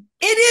surfing then.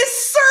 It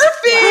is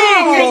surfing.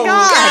 Oh my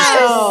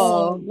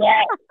gosh.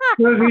 Yeah. As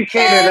soon as you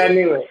said it, I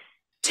knew it.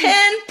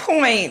 10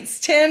 points.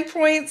 10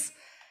 points.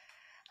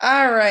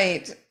 All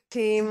right.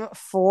 Team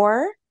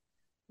 4,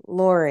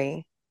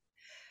 Lori.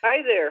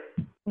 Hi there.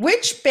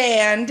 Which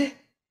band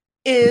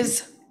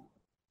is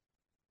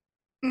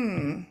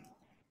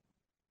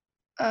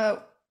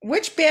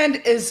which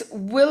band is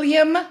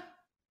William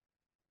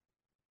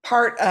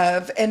part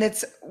of? And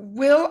it's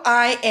Will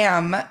I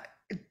Am,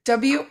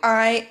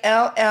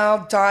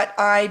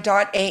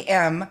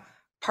 WILL.I.AM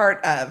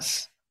part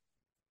of.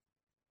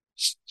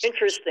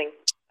 Interesting.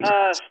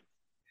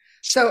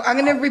 So I'm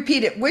going to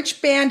repeat it.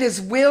 Which band is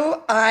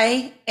Will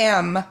I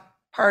Am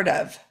part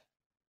of?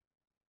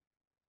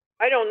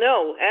 I don't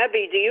know.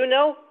 Abby, do you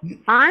know?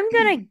 I'm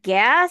gonna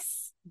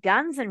guess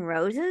Guns N'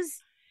 Roses.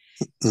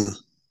 Good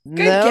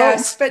No.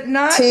 guess, but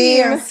not the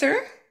Team-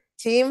 answer.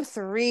 Team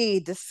 3,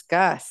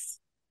 discuss.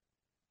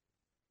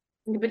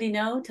 Anybody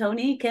know?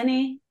 Tony,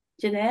 Kenny,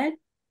 Jeanette?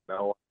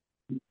 No.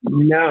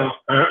 No.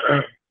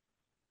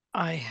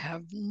 I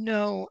have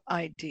no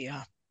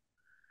idea.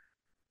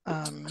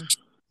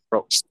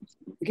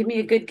 Give me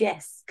a good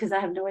guess, because I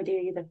have no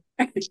idea either.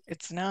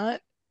 It's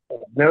not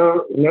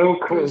No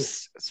clue.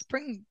 Bruce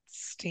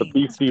Springsteen. The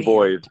Beastie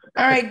Boys.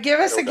 All right, give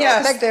us a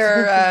guess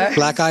there.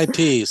 Black Eyed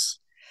Peas.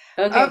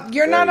 Okay.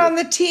 You're not on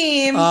the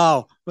team.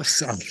 Oh,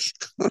 sorry.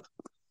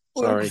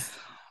 Sorry.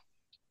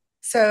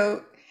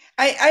 So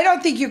I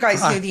don't think you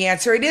guys knew the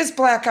answer. It is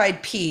Black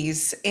Eyed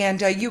Peas,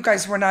 and you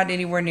guys were not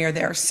anywhere near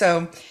there.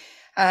 So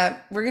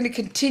we're going to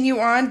continue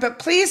on, but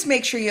please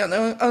make sure you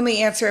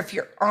only answer if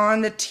you're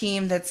on the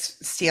team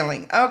that's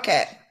stealing.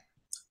 Okay.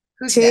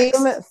 Who's Team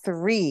next?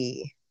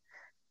 3,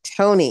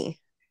 Tony.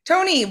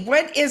 Tony,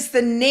 what is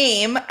the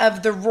name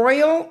of the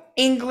Royal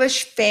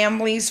English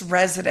family's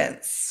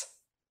residence?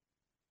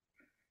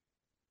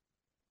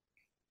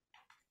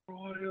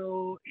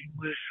 Royal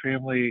English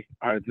family.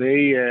 Are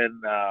they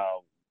in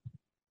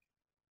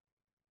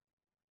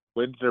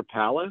Windsor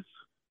Palace?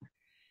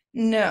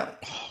 No.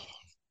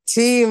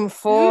 Team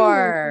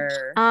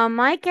 4.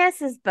 My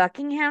guess is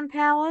Buckingham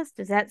Palace.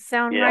 Does that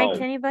sound Yeah. right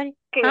to anybody?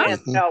 Buckingham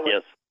Huh? Palace.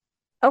 Yes.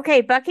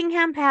 Okay,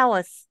 Buckingham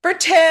Palace. For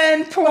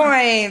 10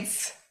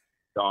 points.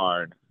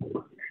 Darn.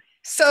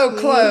 So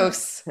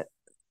close.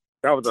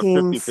 That was a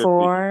Team 50-50.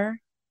 4,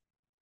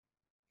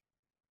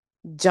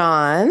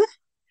 John.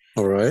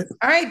 All right.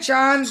 All right,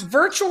 John.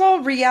 Virtual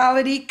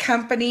reality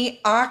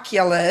company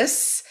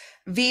Oculus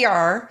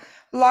VR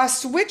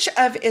lost which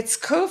of its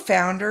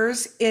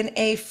co-founders in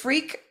a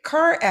freak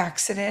car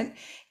accident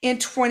in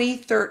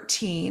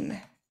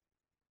 2013?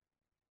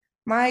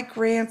 My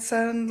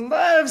grandson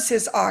loves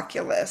his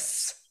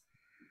Oculus.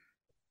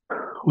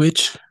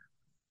 Which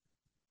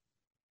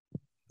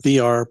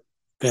VR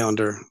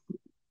founder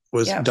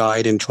Yep.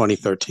 died in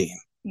 2013?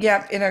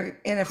 Yep,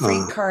 in a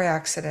freak car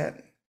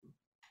accident.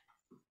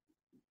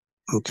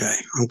 Okay,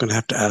 I'm going to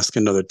have to ask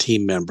another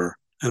team member,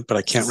 but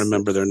I can't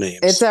remember their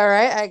names. It's all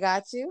right. I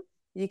got you.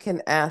 You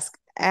can ask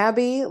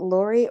Abby,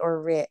 Lori,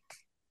 or Rick.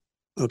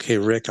 Okay,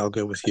 Rick, I'll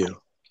go with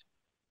you.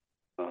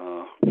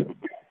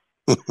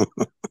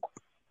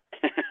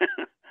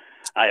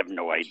 I have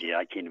no idea.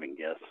 I can't even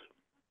guess.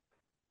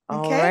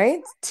 All Okay.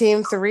 right.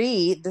 Team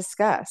 3,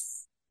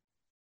 discuss.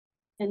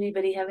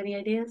 Anybody have any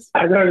ideas?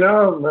 I don't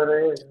know, but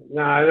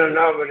I don't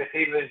know. But if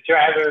he was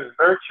driving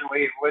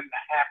virtually, it wouldn't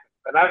happen.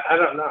 But I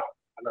don't know.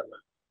 I don't know.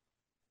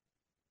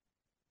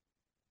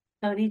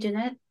 Tony,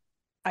 Jeanette?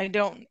 I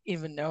don't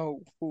even know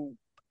who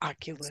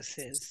Oculus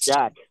is.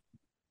 Jack.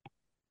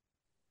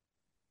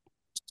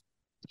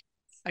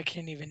 I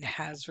can't even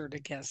hazard a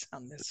guess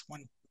on this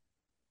one.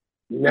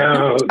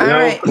 No, All no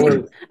right.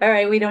 clue. All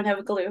right, we don't have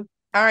a clue.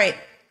 All right.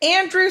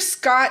 Andrew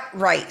Scott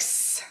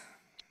Rice.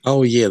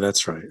 Oh, yeah,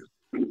 that's right.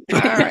 All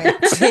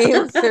right.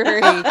 Team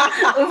 3.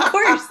 Of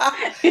course.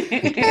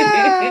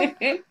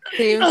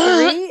 Team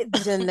 3,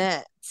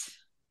 Jeanette.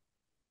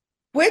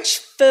 Which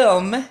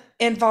film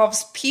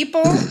involves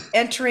people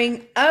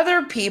entering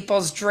other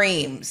people's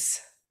dreams?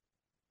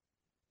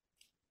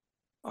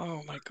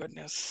 Oh my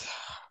goodness.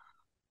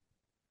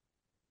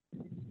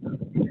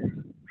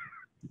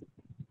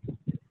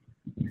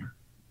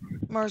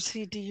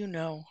 Marcy, do you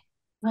know?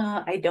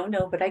 I don't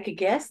know, but I could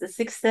guess. The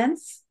Sixth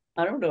Sense?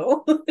 I don't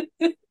know.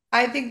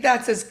 I think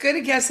that's as good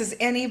a guess as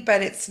any,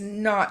 but it's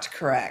not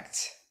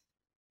correct.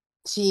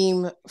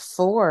 Team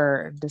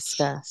 4,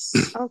 discuss.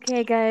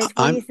 Okay, guys,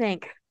 what do you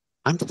think?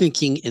 I'm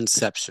thinking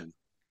Inception.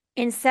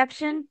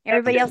 Inception?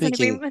 Everybody else in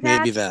Thinking agreement with that?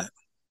 maybe that.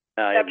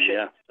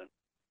 Yeah.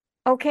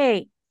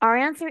 Okay, our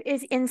answer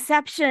is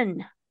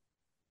Inception.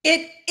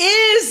 It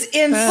is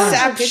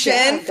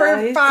Inception job,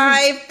 for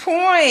guys. 5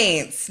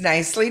 points.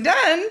 Nicely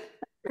done.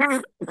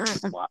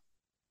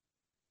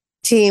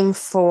 Team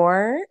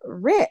 4,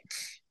 Rick.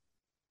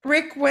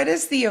 Rick, what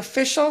is the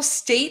official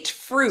state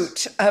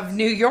fruit of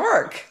New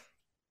York?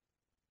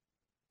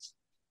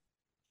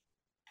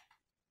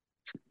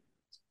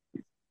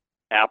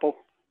 Apple.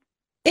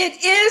 It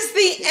is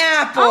the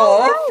apple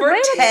Oh, for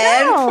way to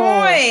 10 go.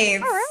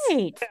 points. All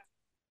right.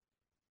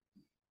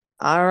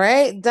 All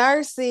right,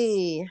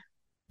 Darcy.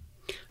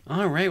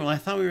 All right. Well, I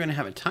thought we were going to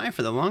have a tie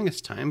for the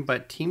longest time,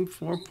 but Team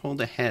 4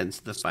 pulled ahead.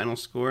 So the final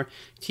score: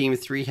 Team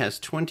 3 has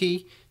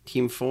 20.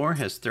 Team 4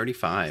 has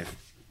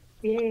 35.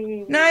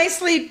 Yay.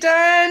 Nicely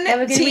done.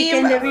 Have a good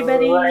Team weekend,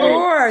 everybody.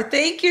 4.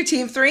 Thank you,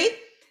 Team 3.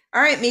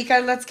 All right, Mika,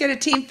 let's get a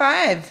Team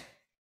 5.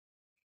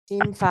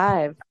 Team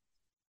 5.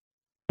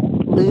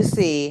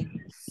 Lucy,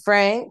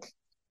 Frank,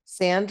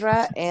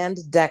 Sandra, and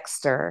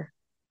Dexter.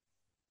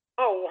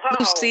 Oh, wow.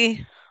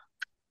 Lucy.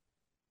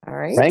 All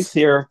right. Frank's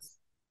here.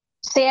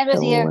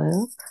 Sandra's here.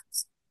 Philip.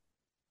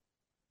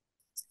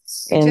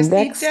 We And just need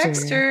Dexter.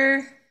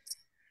 Dexter.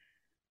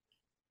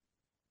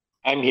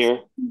 I'm here.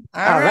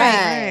 All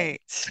right.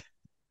 Right.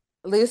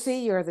 Lucy,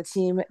 you're the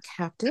team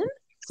captain.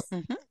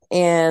 Mhm.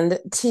 And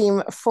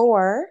Team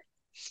 4,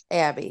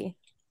 Abby.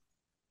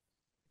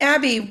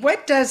 Abby,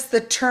 what does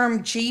the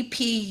term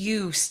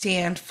GPU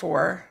stand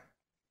for?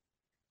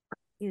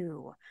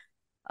 You.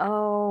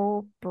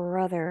 Oh,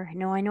 brother.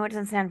 No, I know it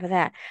doesn't stand for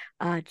that.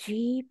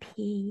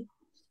 GPU.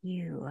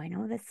 I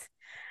know this.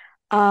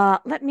 Oh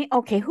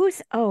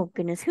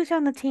goodness, who's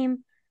on the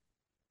team?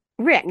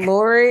 Rick.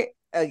 Lori.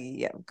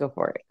 Yeah, go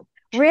for it.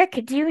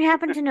 Rick, do you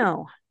happen to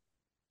know?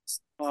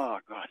 Oh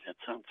God, that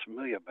sounds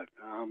familiar, but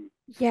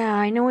Yeah,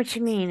 I know what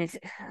you mean. It's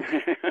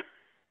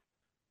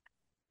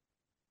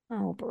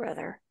oh,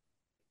 brother.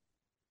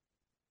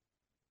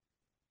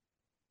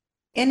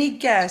 Any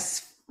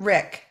guess,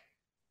 Rick?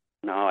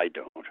 no, I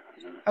don't.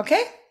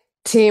 Okay.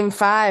 Team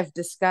 5,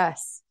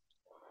 discuss.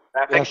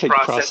 Graphic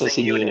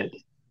processing unit.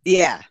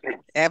 Yeah,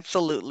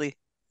 absolutely.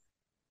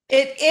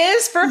 It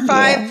is for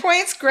 5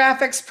 points,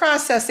 graphics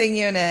processing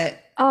unit.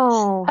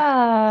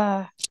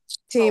 Oh.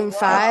 Team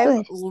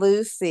 5,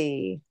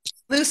 Lucy.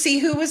 Lucy,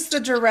 who was the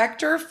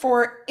director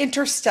for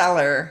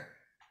Interstellar?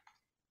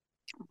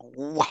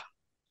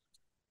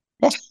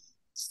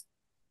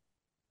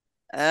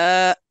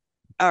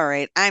 All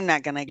right. I'm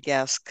not gonna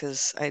guess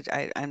because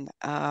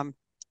I'm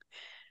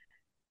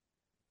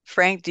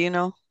Frank, do you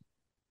know?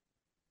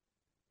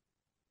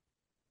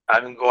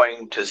 I'm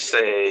going to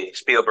say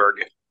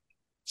Spielberg.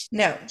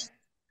 No.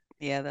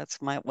 Yeah,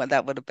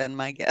 that would have been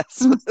my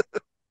guess.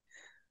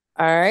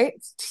 All right.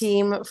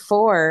 Team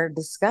 4,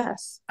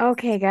 discuss.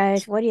 Okay,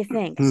 guys, what do you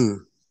think?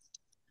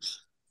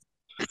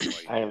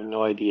 I have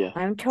no idea.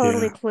 I'm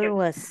totally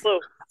clueless.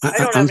 I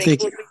don't I'm have any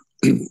clue.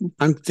 thinking.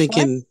 I'm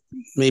thinking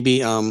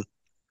maybe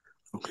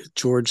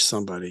George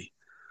somebody.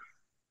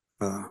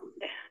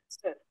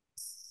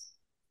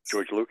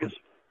 George Lucas.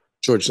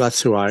 George.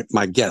 That's who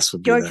my guess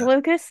would be. George that.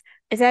 Lucas?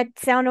 Does that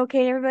sound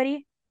okay to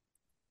everybody?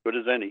 Good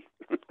as any.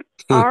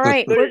 All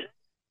right.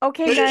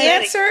 Okay, The guys.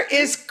 answer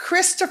is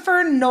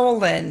Christopher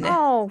Nolan.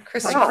 Oh,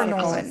 Christopher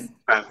Nolan.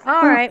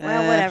 all right.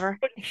 Well, whatever.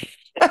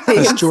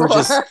 That's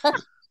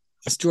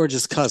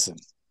George's cousin.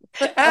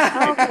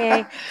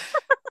 Okay.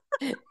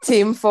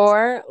 Team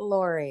 4,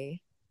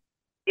 Lori.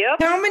 Yep.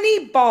 How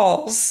many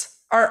balls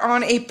are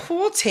on a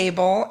pool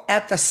table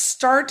at the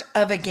start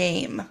of a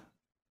game?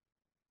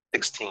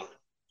 16.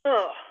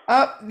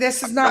 Oh,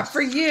 this is not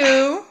for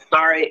you.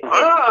 Sorry.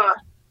 I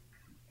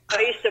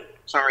used to.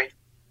 Sorry.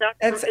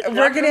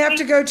 We're going to have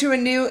to go to a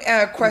new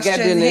question.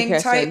 do a new Hang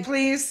question. tight,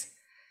 please.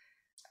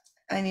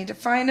 I need to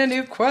find a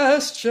new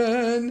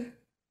question.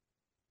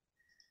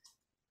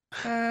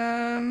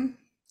 Well,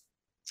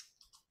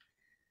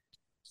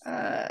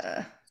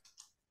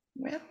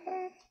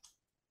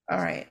 all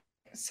right.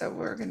 So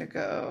we're going to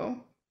go.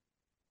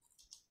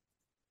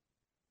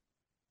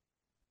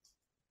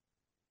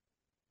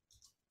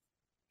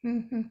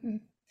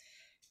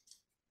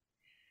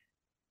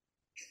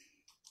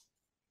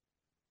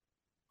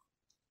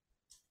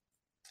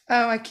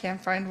 Oh, I can't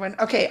find one.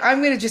 Okay, I'm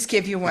going to just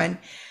give you one.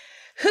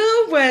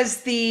 Who was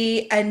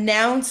the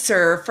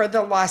announcer for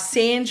the Los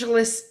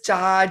Angeles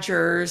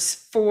Dodgers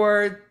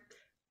for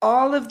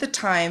all of the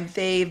time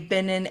they've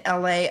been in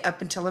LA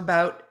up until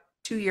about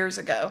 2 years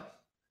ago?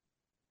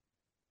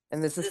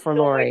 And this is Is for this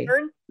my Lori.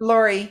 turn?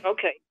 Lori.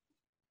 Okay.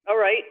 All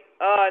right.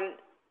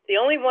 The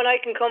only one I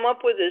can come up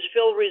with is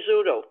Phil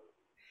Rizzuto.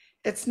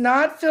 It's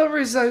not Phil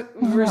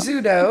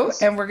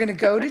Rizzuto, and we're going to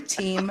go to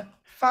Team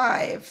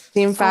 5.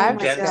 Team 5,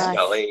 my Vin gosh.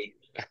 Scully.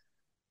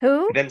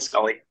 Who? Vin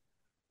Scully.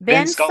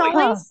 Vin Scully.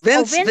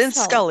 Scully? Vince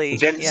Scully.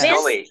 Vin Yes.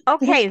 Scully.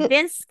 Okay,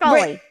 Vince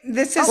Scully. Wait,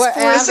 this is Well, for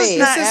Abby, this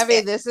is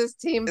Abby, this is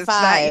Team It's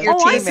 5. not your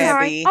Oh, I'm team,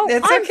 sorry. Abby. Oh,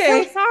 That's I'm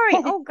okay. so sorry.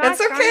 Oh, gosh.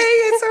 That's okay.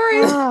 It's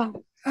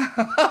all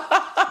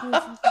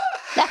right.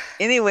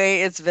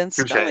 Anyway, it's Vince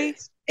Touche. Scully.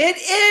 It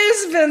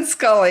is Vin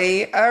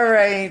Scully. All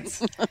right.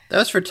 That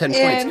was for 10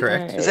 points, And-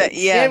 correct? Is that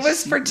yes? It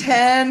was for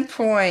 10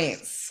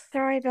 points.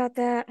 Sorry about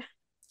that.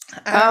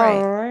 All right.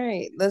 All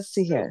right. Let's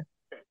see here.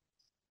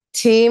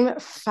 Team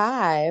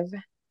 5,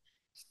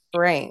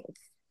 Frank.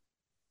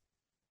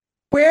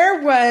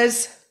 Where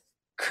was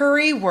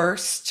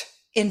currywurst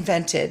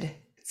invented?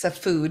 It's a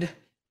food.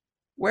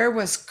 Where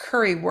was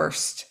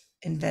currywurst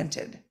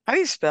invented? How do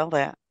you spell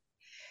that?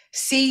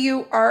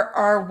 Currywurst.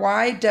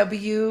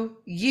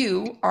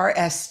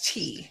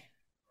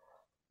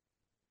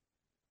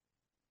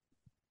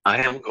 I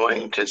am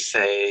going to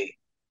say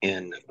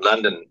in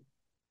London.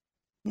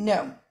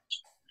 No.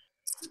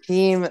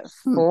 Team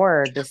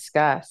 4,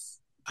 discuss.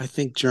 I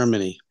think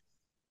Germany.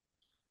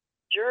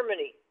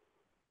 Germany.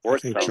 Or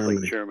it think sounds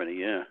Germany. like Germany,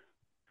 yeah.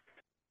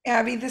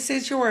 Abby, this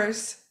is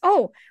yours.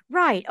 Oh,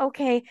 right.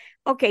 Okay.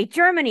 Okay,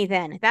 Germany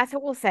then. That's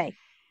what we'll say.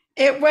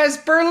 It was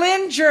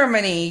Berlin,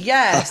 Germany.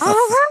 Yes. All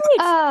right.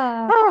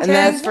 Oh, And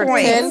that's for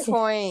 10 points.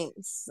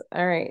 points.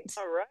 All right.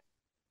 All right.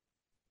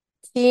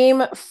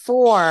 Team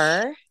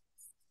 4,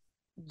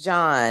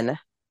 John.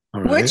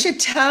 All right. Which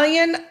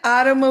Italian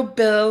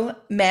automobile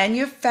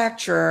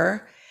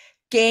manufacturer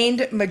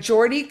gained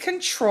majority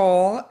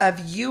control of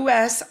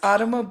U.S.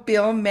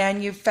 automobile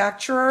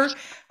manufacturer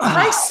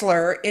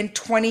Chrysler in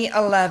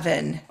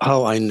 2011?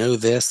 Oh, I know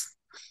this.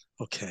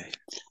 Okay.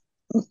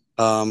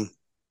 I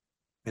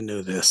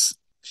know this.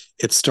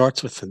 It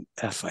starts with an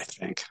F, I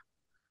think.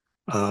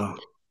 Not.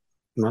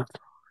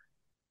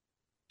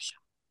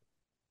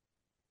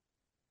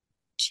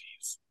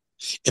 Jeez.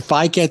 If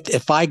I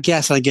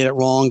guess and I get it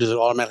wrong, does it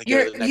automatically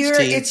go to the next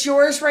team? It's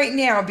yours right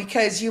now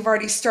because you've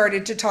already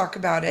started to talk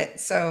about it.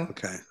 So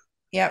Okay.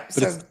 Yep.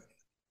 But So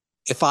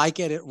if I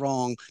get it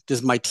wrong,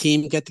 does my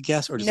team get the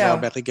guess, or does it no.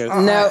 automatically go?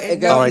 No, it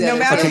goes All right. No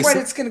matter Okay, what, so-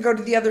 it's going to go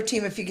to the other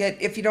team if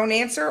you don't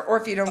answer or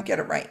if you don't get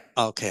it right.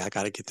 Okay, I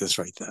got to get this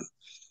right then.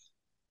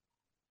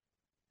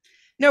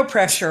 No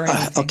pressure or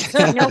anything.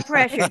 Okay. No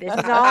pressure. This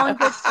is all in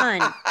good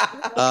fun.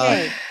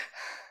 Okay.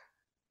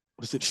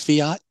 Was it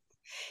Fiat?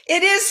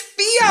 It is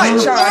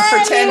Fiat, John,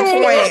 for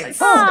 10 points.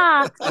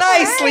 Ah,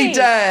 Nicely right.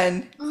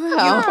 done.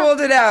 Wow. You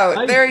pulled it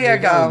out. There you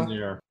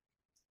go.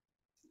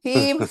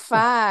 Team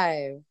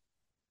 5,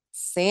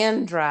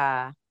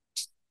 Sandra.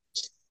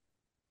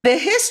 The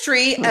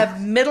History of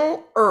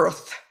Middle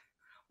Earth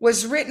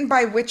was written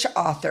by which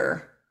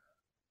author?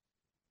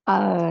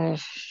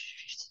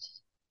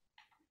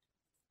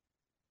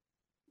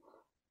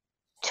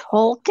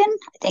 Tolkien?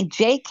 I think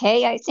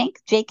J.K.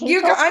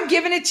 Tolkien. I'm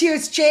giving it to you.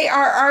 It's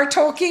J.R.R.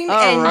 Tolkien. All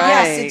and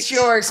yes, right. it's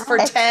yours for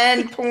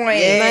 10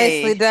 points. Yay.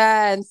 Nicely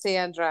done,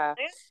 Sandra.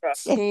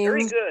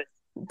 Very good.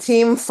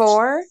 Team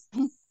 4,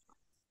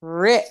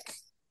 Rick.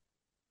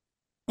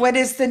 What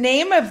is the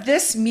name of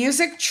this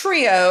music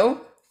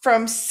trio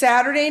from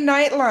Saturday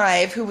Night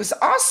Live who was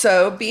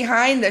also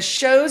behind the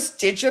show's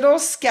digital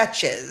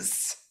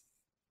sketches?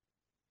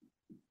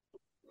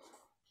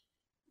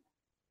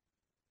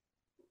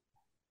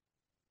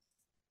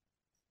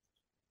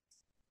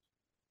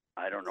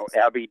 I don't know.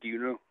 Abby, do you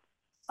know?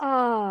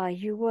 Oh,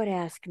 you would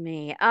ask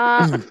me.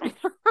 I'm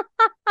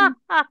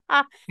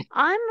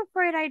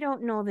afraid I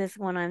don't know this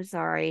one. I'm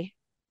sorry.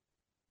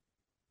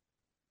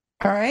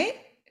 All right.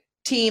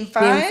 Team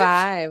 5. Team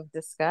 5,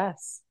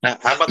 discuss. Now,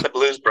 how about the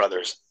Blues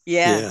Brothers?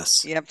 Yeah.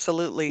 Yes. Yeah,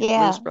 absolutely.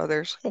 Yeah. Blues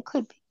Brothers. It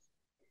could be.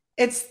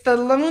 It's the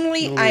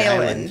Lonely Lonely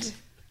Island.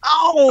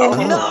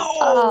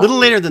 Oh, A little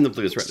later than the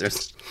Blues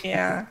Brothers.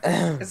 Yeah.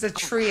 It's a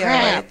trio.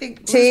 I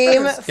think Blues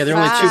Team Brothers- Yeah, there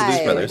are only two Blues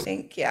 5. I Brothers.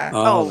 think, yeah.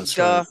 Oh, that's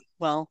duh. right.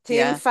 Well, Team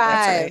yeah.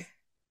 5, right.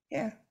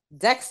 Yeah.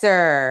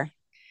 Dexter.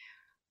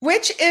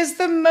 Which is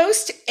the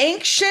most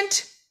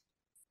ancient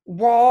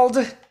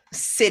walled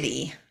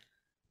city?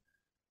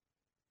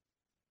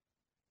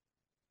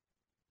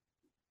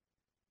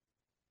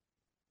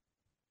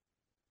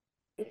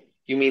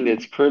 You mean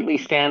it's currently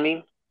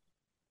standing?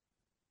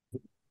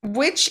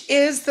 Which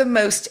is the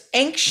most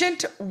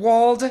ancient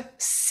walled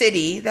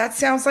city? That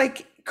sounds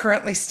like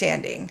currently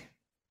standing.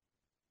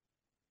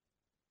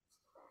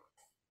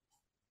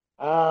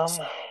 But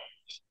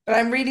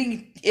I'm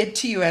reading it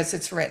to you as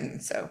it's written,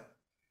 so.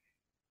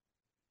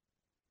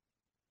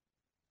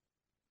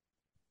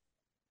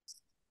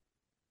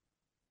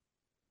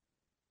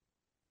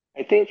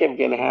 I think I'm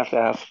going to have to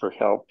ask for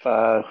help.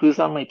 Who's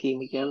on my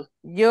team again?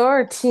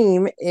 Your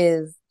team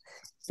is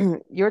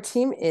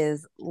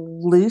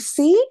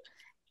Lucy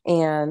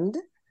and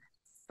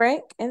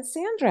Frank and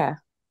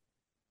Sandra.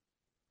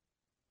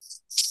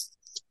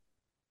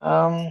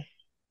 Sandra,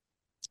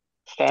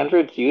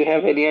 do you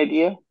have any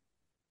idea?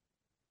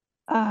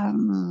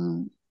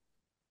 I'm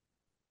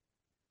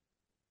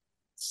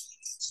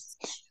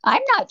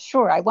not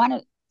sure. I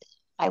want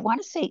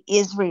to say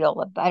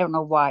Israel. But I don't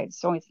know why. It's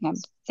the only thing I'm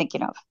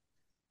thinking of.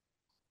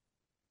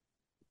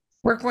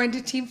 We're going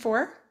to team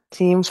 4.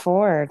 Team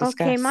 4, discuss.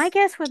 Okay, my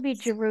guess would be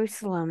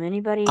Jerusalem.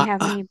 Anybody have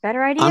any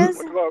better I'm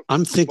ideas?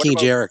 I'm thinking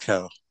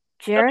Jericho.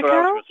 That's what I was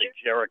Jericho? going to say.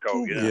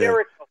 Jericho, yeah. Yeah.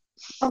 Jericho.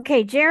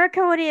 Okay,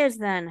 Jericho it is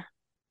then.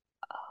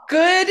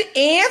 Good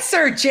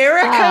answer,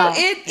 Jericho. Ah,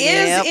 It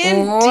is yep.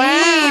 indeed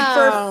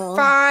Wow. for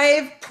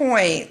 5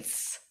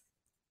 points.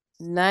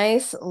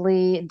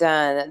 Nicely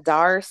done,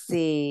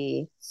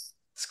 Darcy.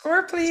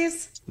 Score,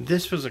 please.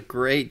 This was a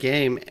great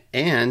game,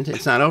 and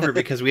it's not over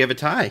because we have a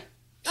tie.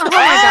 Oh my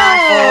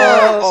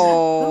gosh.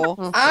 Oh.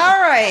 All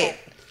right.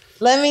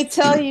 Let me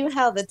tell you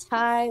how the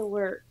tie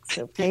works.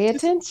 So pay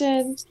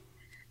attention.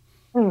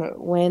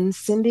 When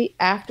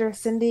after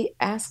Cindy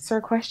asks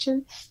her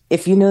question,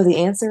 if you know the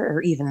answer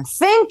or even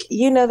think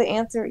you know the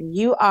answer,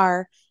 you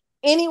are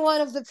any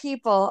one of the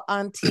people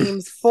on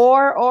teams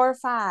 4 or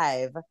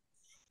 5.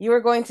 You are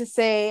going to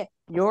say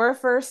your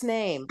first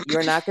name.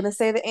 You're not going to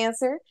say the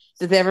answer.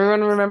 Does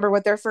everyone remember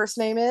what their first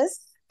name is?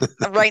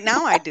 Right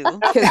now I do.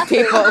 Because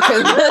people. All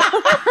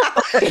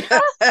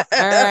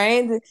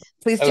right.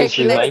 Please take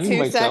the next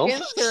 2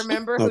 seconds to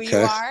remember who you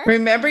are.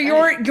 Remember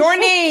your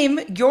name.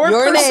 Your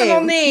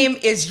personal name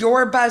is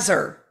your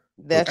buzzer.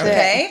 That's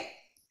okay.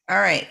 All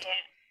right.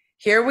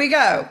 Here we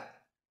go.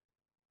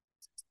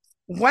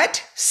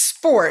 What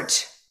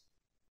sport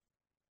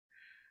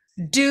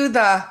do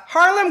the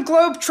Harlem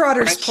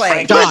Globetrotters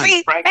play? Frank.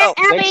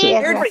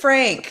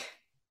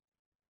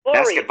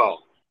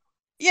 Basketball.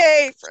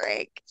 Yay,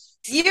 Frank.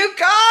 You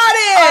got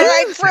it. All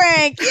right,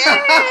 Frank. Yay.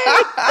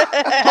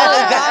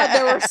 Oh God,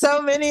 there were so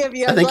many of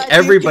you. I think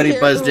everybody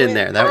buzzed in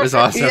there. That was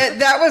awesome. Yeah,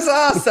 that was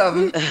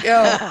awesome.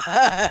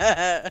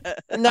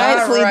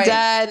 Nicely All right.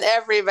 done,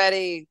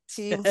 everybody.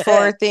 Team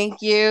 4,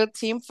 thank you.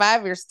 Team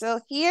 5, you're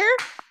still here.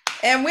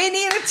 And we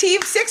need a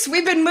team 6.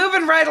 We've been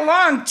moving right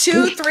along.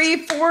 2,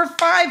 3, 4,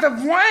 5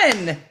 have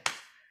won.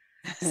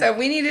 So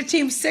we need a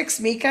team 6,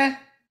 Mika.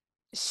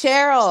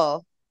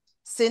 Cheryl,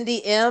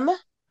 Cindy M,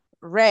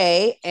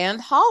 Ray, and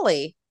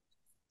Holly.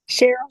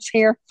 Cheryl's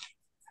here.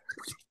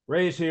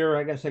 Ray's here.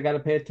 I guess I got to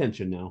pay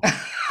attention now.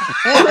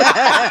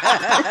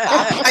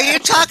 Are you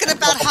talking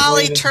about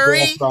Holly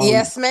Turry?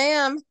 Yes,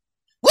 ma'am.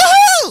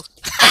 Woohoo!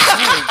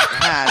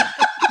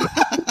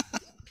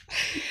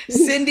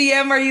 Cindy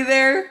M, are you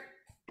there?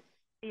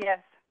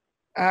 Yes.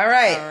 All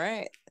right. All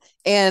right.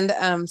 And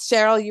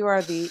Cheryl, you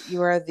are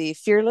the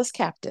fearless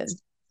captain.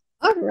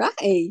 All right.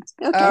 Okay.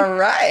 All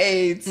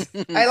right.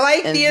 I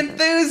like the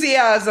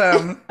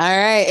enthusiasm. All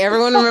right.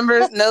 Everyone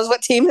knows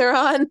what team they're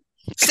on?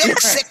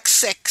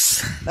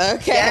 666.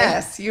 Okay.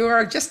 Yes, you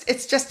are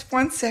it's just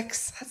 1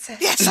 6. That's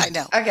it. Yes, I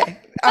know. Okay.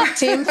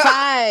 Team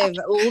 5,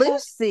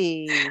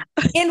 Lucy.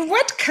 In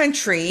what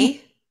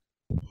country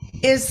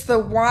is the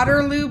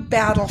Waterloo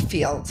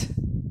battlefield?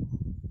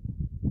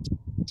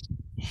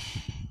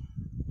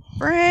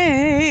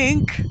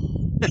 Frank.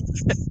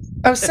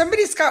 Oh,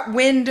 somebody's got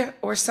wind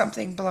or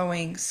something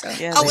blowing. So.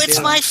 Yeah,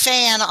 it's my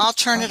fan. I'll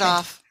turn it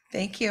off.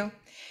 Thank you.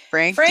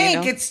 Frank,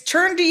 it's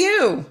turn to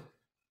you.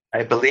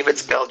 I believe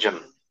it's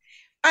Belgium.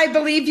 I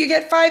believe you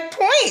get 5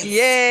 points.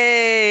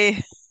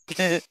 Yay.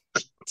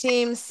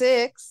 Team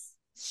 6,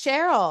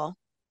 Cheryl.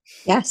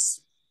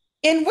 Yes.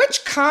 In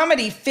which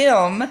comedy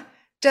film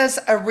does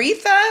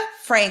Aretha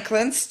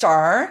Franklin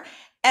star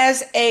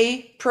as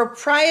a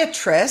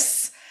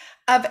proprietress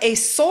of a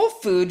soul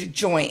food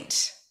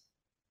joint?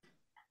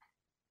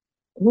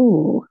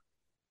 Ooh.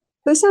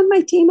 Who's on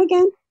my team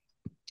again?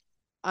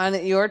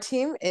 On your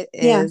team, it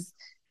is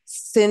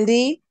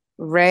Cindy,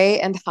 Ray,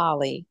 and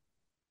Holly.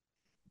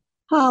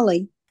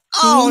 Holly.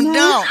 Oh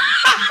no.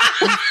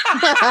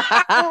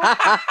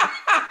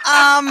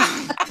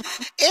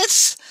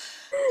 It's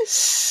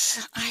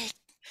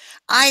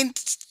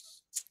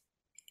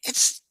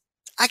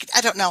I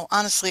don't know.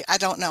 Honestly, I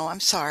don't know. I'm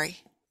sorry.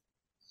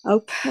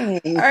 Okay.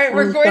 All right,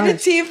 we're going to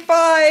team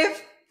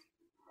 5.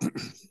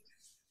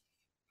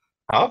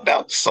 How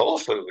about soul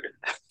food?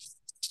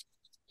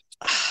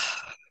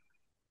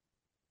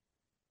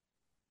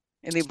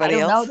 Anybody I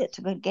don't else? know. That's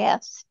a good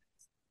guess.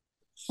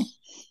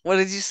 What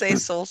did you say,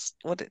 Soul?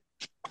 There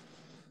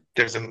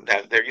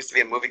used to be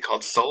a movie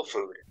called Soul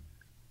Food.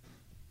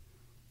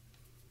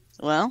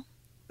 Well,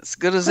 as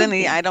good as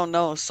any. I don't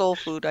know. Soul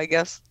food, I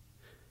guess.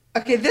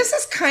 Okay, this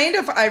is kind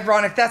of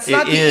ironic. That's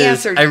not It the is.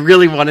 answer. I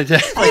really wanted to.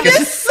 It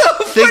is so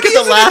Think funny, of the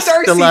isn't it,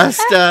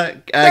 last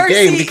Darcy?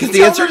 game because the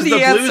tell answer is them the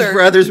the Blues answer.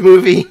 Brothers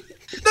movie. The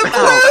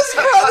Blues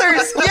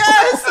Brothers.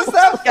 Yes, is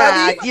that funny?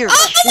 God, you're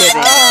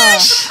kidding.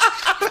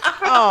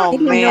 Oh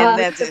didn't know man,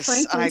 that that's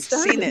Franklin I've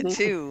started seen it that.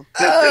 too.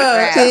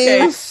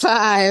 Team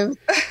 5,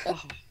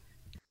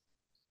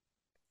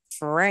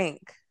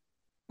 Frank.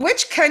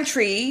 Which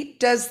country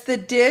does the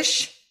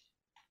dish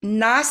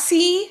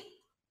nasi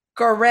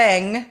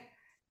goreng,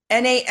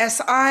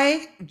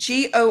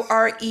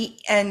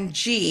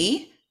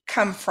 NASIGORENG,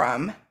 come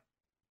from?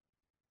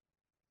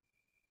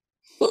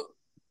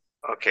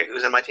 Okay,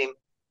 who's on my team?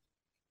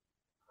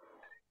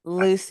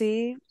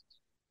 Lucy,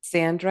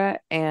 Sandra,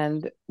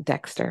 and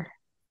Dexter.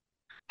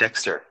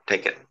 Dexter,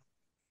 take it.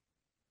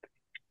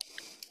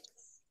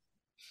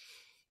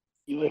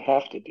 You would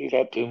have to do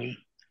that to me.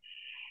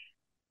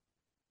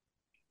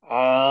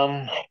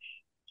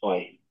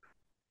 Boy.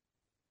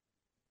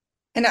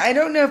 And I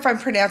don't know if I'm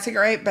pronouncing it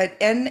right, but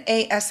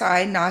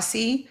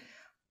nasi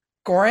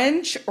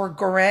goreng or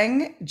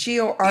goreng, GORENG.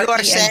 You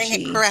are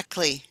saying it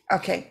correctly.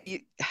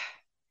 Okay.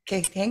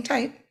 Okay, hang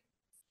tight.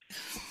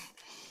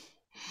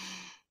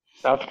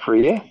 South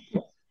Korea?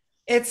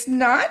 It's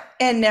not.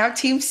 And now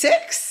team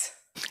 6.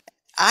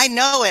 I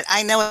know it,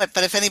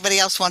 but if anybody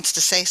else wants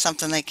to say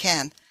something, they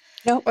can.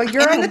 Nope. Well,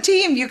 you're on the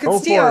team. You can Go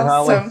for steal. it,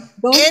 Holly.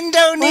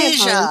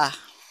 Indonesia.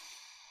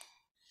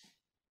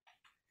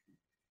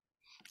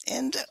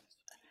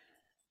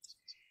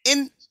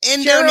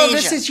 Cheryl,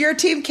 this Indonesia. is your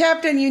team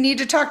captain. You need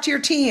to talk to your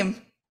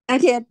team. I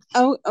did.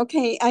 Oh,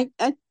 okay. I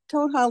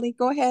told Holly,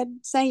 go ahead,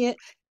 say it.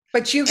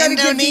 But you got to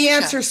give the Indonesia.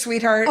 answer,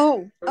 sweetheart.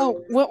 Oh,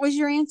 what was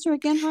your answer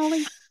again,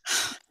 Holly?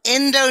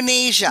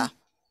 Indonesia.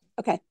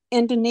 Okay,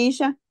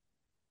 Indonesia.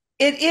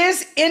 It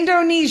is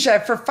Indonesia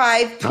for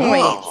 5 points.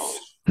 Oh,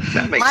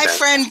 that makes My sense.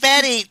 friend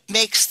Betty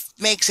makes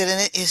it,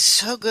 and it is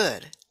so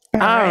good.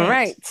 All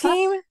right.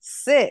 Team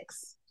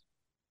 6.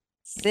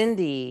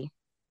 Cindy.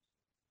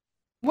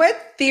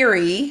 What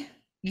theory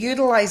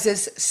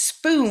utilizes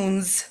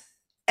spoons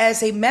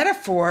as a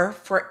metaphor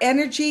for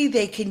energy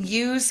they can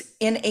use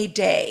in a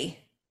day?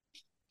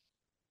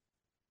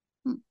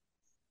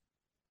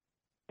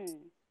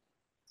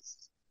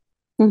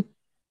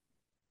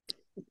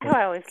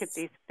 I always get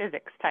these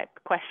physics type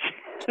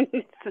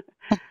questions.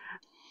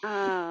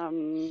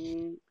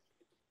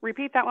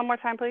 Repeat that one more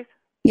time, please.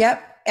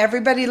 Yep.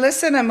 Everybody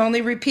listen. I'm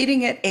only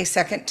repeating it a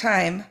second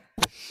time.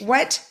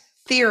 What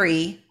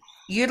theory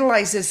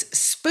utilizes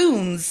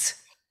spoons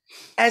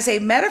as a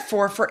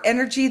metaphor for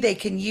energy they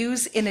can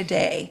use in a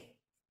day?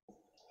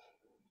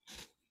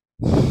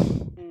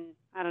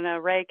 I don't know.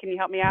 Ray, can you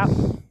help me out?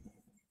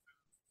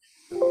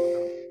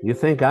 You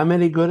think I'm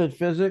any good at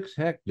physics?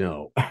 Heck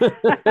no. You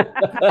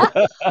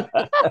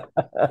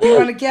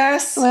want to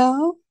guess?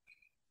 Well,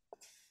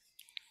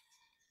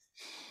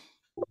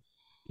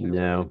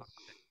 No.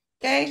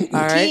 Okay. All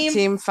right.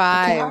 Team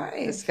 5. Five.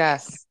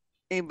 Discuss.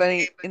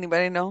 Anybody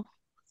know?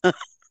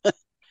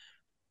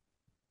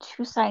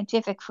 Too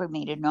scientific for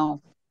me to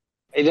know.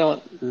 I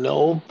don't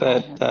know,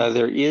 but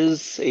there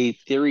is a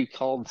theory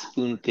called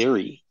spoon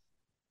theory.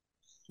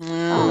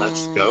 Well,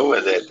 let's go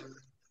with it.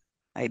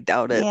 I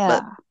doubt it, Yeah.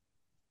 but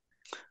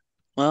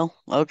well,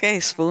 okay,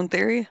 spoon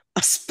theory.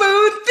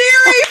 Spoon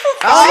theory.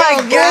 Oh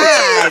my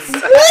God!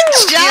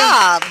 Good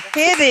job.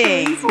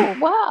 Kidding. Oh,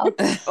 wow.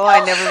 Oh,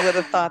 I never would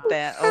have thought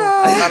that.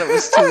 Oh, I thought it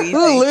was too easy.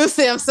 Ooh,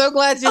 Lucy, I'm so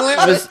glad you went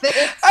Was- with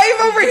it.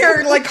 I'm over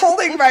here like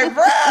holding my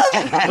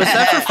breath. Was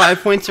that for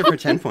 5 points or for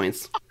 10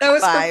 points? That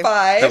was Five. for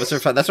 5. That was for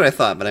 5. That's what I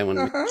thought, but I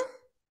wanted. Uh-huh.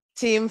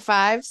 Team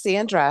 5.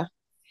 Sandra.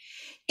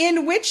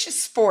 In which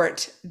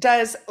sport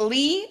does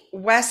Lee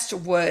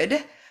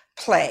Westwood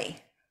play?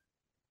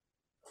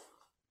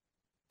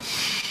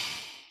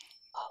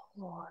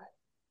 Lord.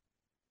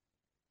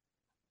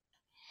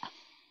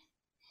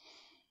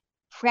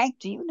 Frank,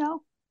 do you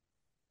know?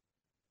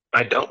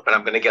 I don't, but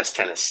I'm going to guess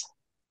tennis.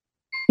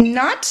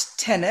 Not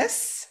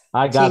tennis.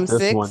 I got Team this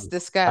 6. one.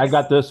 Discuss. I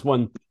got this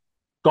one.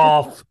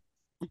 Golf.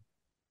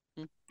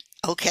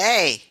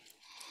 Okay.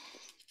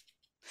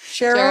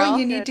 Cheryl, Cheryl?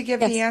 you need to give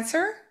the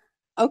answer.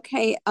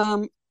 okay.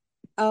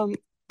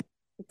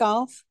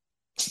 Golf.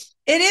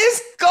 It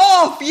is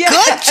golf. Yes.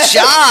 Good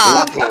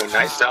job. Oh,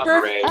 nice job,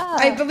 Ray.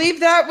 I believe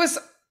that was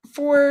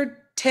for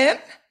 10.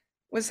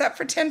 Was that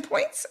for 10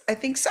 points? I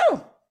think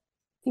so.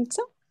 Think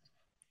so.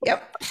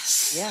 Yep.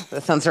 Yeah,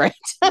 that sounds right.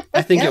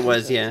 I think it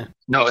was, yeah.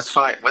 No, it's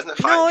 5. Wasn't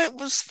it 5? No, it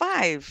was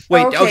 5.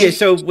 Wait, Okay. okay,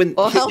 so when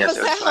Well, help Yes, us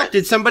it was out. 5.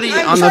 did somebody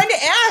I'm on trying the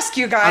to ask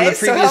you on guys.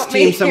 the so previous help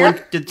me team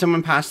here. did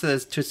someone pass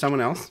this to someone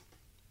else?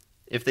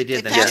 If they They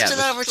did, then passed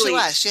yeah. it over to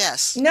us,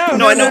 yes. No,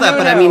 No, I know that,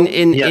 but I mean,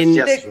 in Yes, in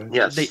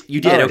yes. you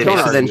did. Oh, Okay, don't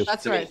so then argue.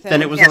 That's right.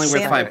 then it was Yes, only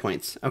worth Sandra. 5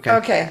 points. Okay.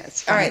 Okay.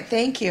 it's All fine. right.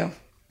 Thank you.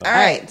 All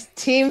right.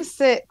 Team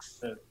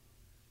 6.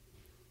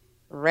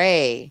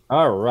 Ray.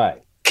 All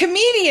right.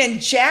 Comedian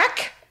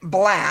Jack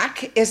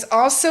Black is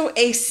also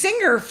a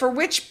singer for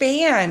which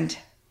band?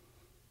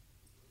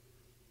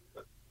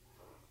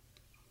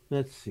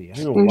 Let's see.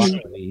 I know a lot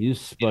of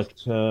these, but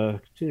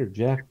Singer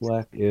Jack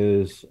Black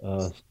is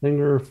a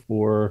singer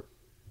for.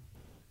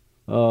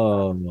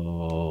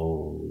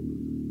 Oh,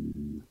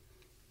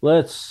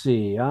 let's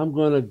see. I'm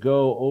gonna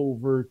go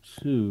over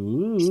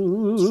to.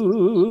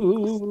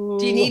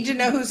 Do you need to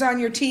know who's on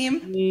your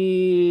team?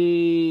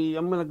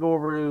 I'm gonna go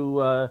over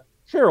to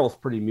Cheryl's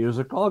pretty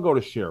musical. I'll go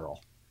to Cheryl.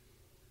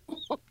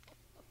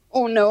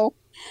 Oh no.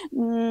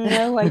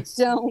 No, I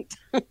don't.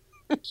 All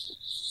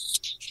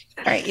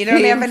right. You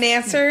don't have an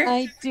answer?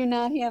 I do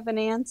not have an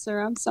answer.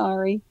 I'm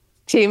sorry.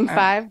 Team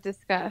 5.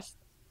 Discuss.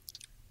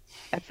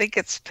 I think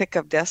it's Pick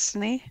of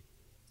Destiny.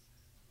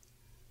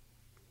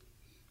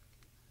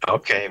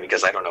 Okay,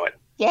 because I don't know it.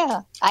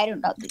 Yeah, I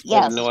don't know. I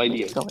Yeah, have no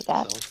idea. go with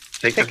that.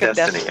 Pick of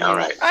Destiny. All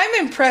right.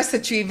 I'm impressed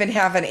that you even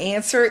have an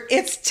answer.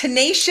 It's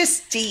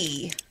Tenacious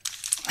D.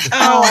 That's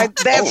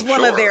Oh,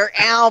 one of sure. their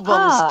albums,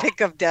 Ah.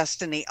 Pick of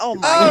Destiny. Oh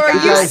my Oh, are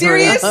God. you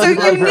serious? So you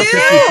knew?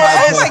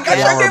 Oh my gosh,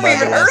 I never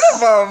even heard of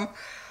them.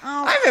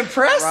 Oh, I'm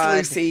impressed, crud.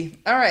 Lucy.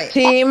 All right.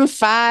 Team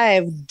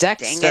 5.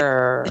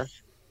 Dexter.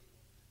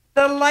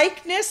 The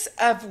likeness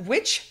of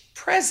which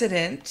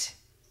president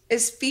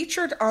is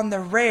featured on the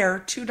rare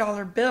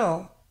 $2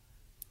 bill?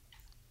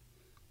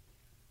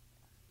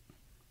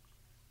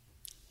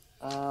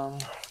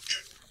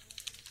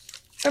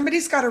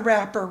 Somebody's got a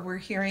rapper, we're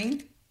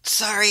hearing.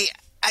 Sorry,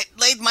 I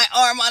laid my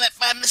arm on it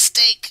by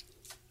mistake.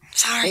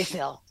 Sorry.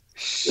 Phil.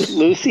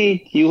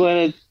 Lucy, you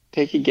want to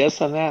take a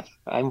guess on that?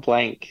 I'm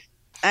blank.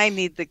 I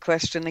need the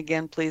question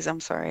again, please. I'm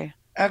sorry.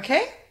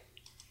 Okay.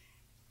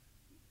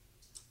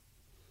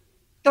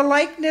 The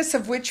likeness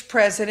of which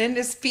president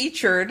is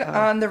featured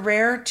on the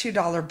rare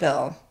 $2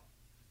 bill?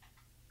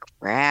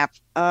 Crap.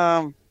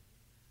 I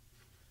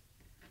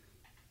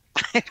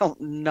don't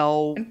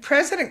know. And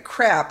President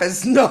Crap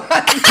is not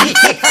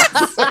the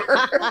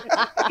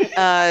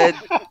answer.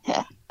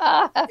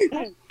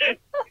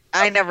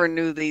 I never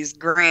knew these.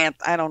 Grant.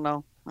 I don't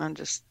know. I'm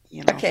just,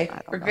 Okay,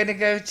 we're going to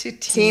go to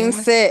Team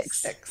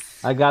 6.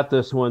 I got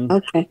this one.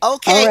 Okay.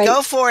 Okay, All right.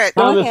 go for it.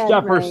 Go Thomas ahead,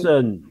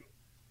 Jefferson.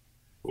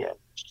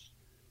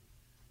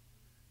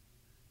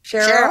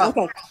 Cheryl.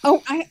 Okay.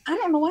 Oh, I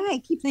don't know why I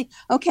keep saying.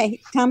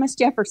 Okay, Thomas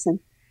Jefferson.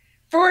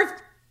 For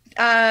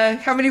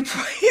how many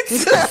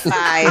points?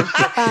 5.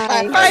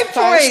 5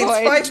 points.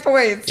 5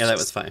 points. Yeah, that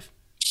was 5.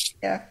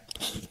 Yeah.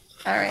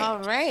 All right. All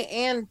right.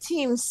 And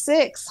Team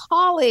 6,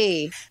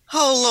 Holly.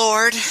 Oh,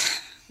 Lord.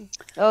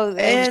 Oh,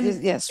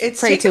 And yes. it's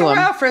Pray taken to a him.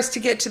 while for us to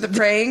get to the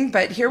praying,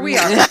 but here we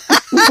are.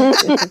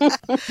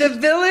 The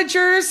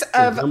villagers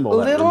of Resemble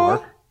that Little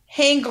remark.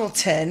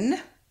 Hangleton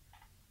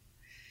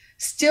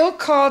still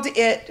called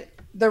it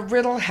the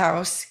Riddle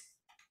House,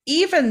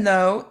 even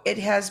though it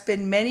has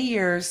been many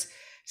years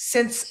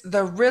since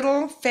the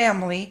Riddle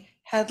family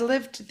had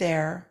lived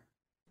there.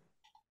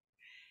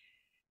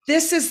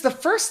 This is the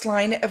first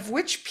line of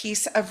which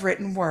piece of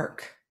written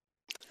work?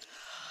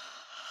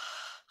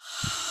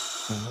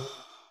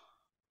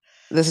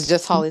 This is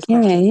just Holly's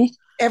question. Okay.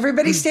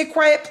 Everybody stay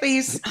quiet,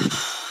 please.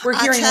 We're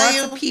I'll hearing tell lots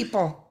you- of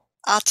people.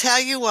 I'll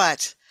tell you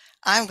what.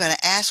 I'm going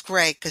to ask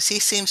Ray because he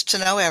seems to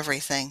know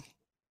everything.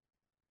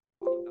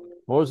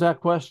 What was that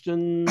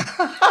question?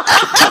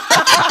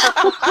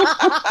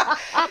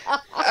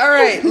 All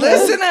right,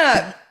 listen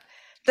up.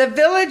 The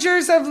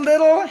villagers of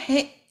Little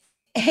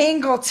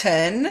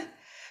Hangleton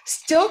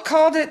still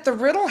called it the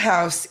Riddle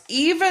House,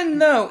 even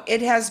though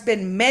it has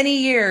been many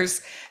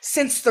years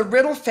since the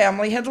Riddle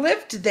family had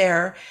lived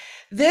there.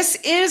 This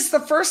is the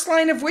first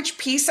line of which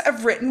piece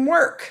of written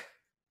work?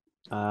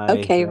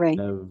 Okay, Ray.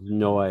 have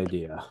no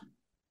idea.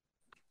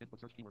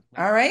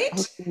 All right.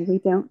 Okay, we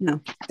don't know.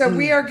 So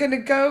we are going to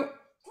go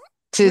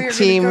To we're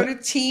Team going to go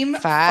to Team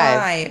 5.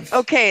 5.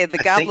 Okay, The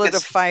I think Goblet of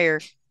it's- Fire.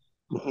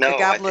 No, The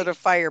Goblet of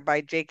Fire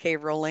by J.K.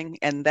 Rowling,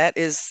 and that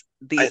is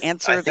the I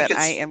answer think that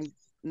it's- I am.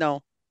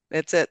 No,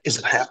 that's it. Is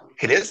it?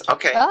 It is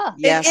okay.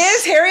 Yes. It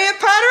is Harriet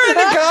Potter and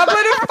the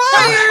Goblet of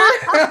Fire.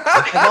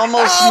 I've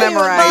almost Oh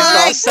memorized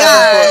my all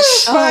 7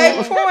 books.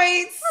 gosh. 5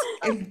 points.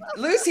 And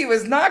Lucy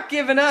was not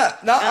giving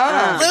up.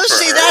 Nuh-uh.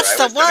 Lucy, For her, that's I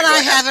the was one gonna go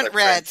I half haven't my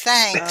read.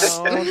 Thanks.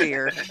 Oh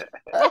dear.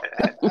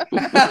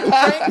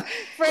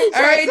 Frank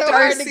All right, tried so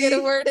hard to Darcy. get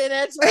a word in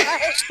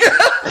edgewise.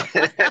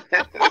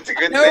 That's a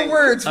good No thing.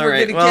 words All were right,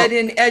 going to well- get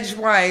in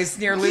edgewise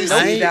near Lucy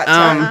I, that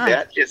time.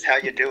 That is how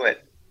you do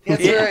it.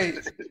 That's Yeah. right.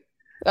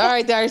 All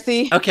right,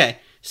 Darcy. Okay,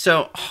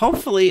 so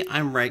hopefully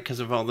I'm right because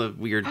of all the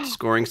weird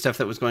scoring stuff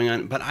that was going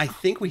on, but I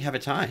think we have a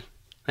tie.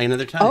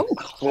 Another tie. Oh,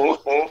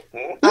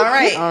 All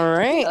right. All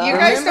right. You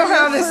guys know Remember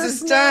how your this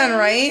first is done, names.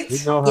 right? We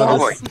know how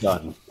Yes. this is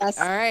done. that's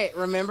All right.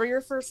 Remember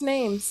your first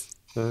names.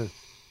 Uh, All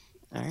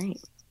right.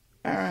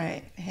 All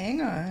right.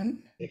 Hang on.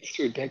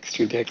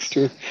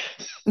 Dexter.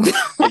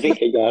 I think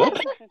I got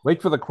it.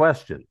 wait for the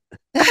question.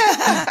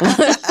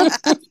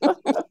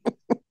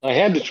 I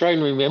had to try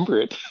and remember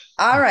it.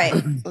 All right.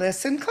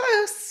 Listen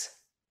close.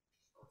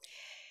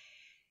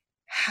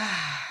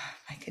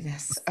 My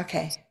goodness.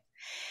 Okay.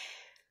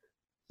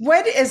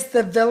 What is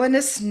the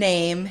villainous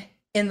name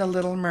in The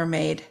Little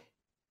Mermaid?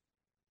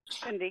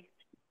 Cindy.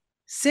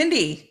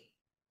 Cindy.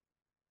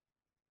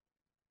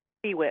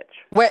 Sea Witch.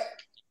 What?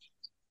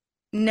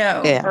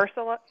 No. Yeah.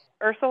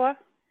 Ursula?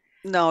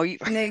 No, you.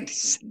 No,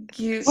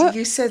 you What?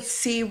 you said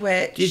Sea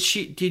Witch. Did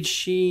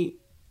she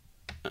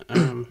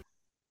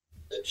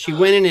she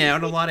went in and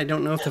out a lot. I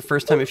don't know if the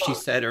first time if she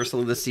said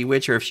Ursula the Sea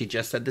Witch or if she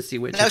just said the Sea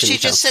Witch. I No, she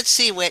couldn't just tell. said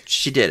Sea Witch.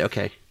 She did,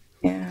 okay.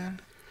 Yeah.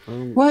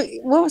 what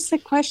was the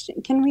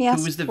question? Can we ask?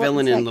 Who was the what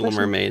villain that in Little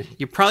question? Mermaid?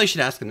 You probably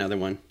should ask another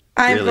one.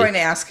 I'm really. going to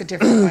ask a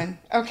different one.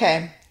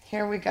 Okay,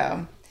 here we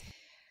go.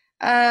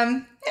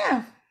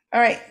 Yeah. All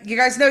right. You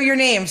guys know your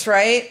names,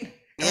 right?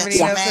 Yes, Everybody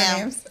knows ma'am.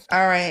 their names?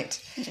 All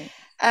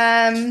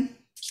right.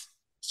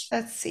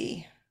 Let's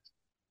see.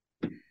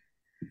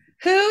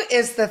 Who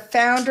is the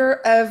founder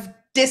of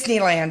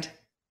Disneyland?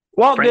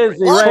 Walt Frank-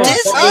 Disney. Walt Ray.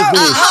 Disney. Walt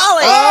Disney.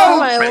 Holly. Oh,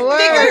 my I think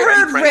I word.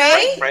 heard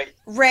Ray. Frank.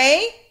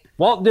 Ray?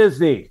 Walt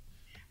Disney.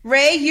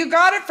 Ray, you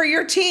got it for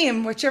your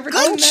team, whichever team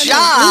Good that is.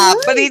 job.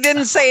 But he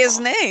didn't say his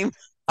name.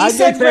 He I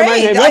said did say my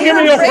Ray. name. I Don't give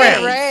me heard your Ray.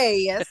 friend. Ray.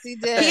 Yes, he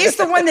did. He's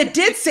the one that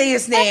did say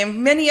his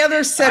name. Many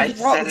others said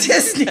I Walt said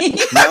it. Disney.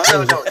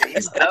 No. No.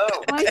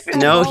 I said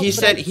No, Walt, he but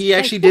said I- he I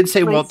actually did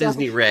say checked Walt myself.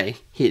 Disney Ray.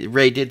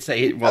 Ray did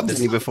say Walt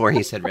Disney before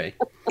he said Ray.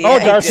 Oh,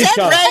 Darcy, He said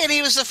shut Ray, up. and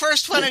he was the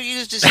first one who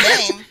used his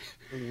name.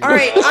 All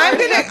right,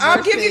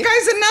 I'll give you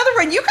guys another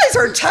one. You guys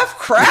are a tough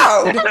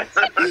crowd.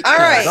 All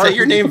right, Say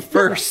your name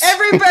first.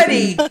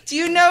 everybody, do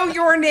you know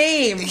your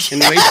name?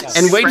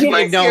 And wait to be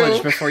Thank acknowledged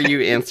you. before you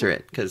answer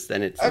it, because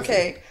then it's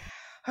Okay.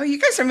 Oh, you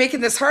guys are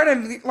making this hard.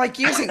 I'm like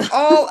using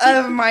all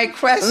of my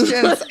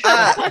questions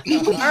up. All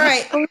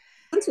right.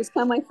 Answers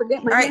come, I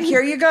forget my All right, name.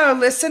 here you go.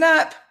 Listen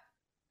up.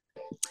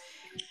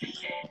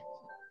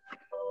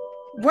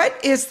 What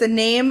is the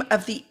name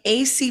of the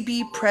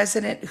ACB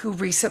president who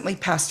recently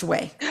passed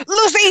away?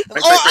 Lucy.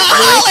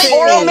 Lucy.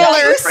 Oral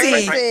Miller.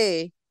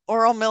 Lucy.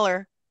 Oral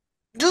Miller.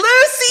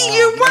 Lucy,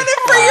 you won it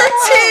for your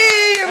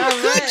team.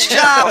 Good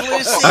job,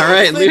 Lucy. All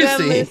right, Nicely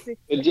done, Lucy.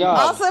 Good job.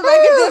 Also, if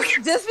I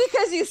could just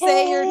because you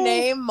say your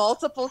name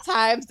multiple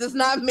times does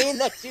not mean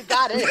that you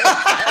got it.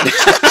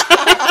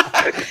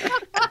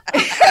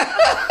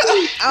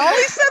 I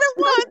only said it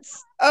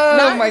once.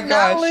 Oh my gosh.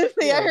 Not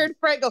Lucy. I heard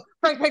Frank go,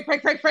 Frank.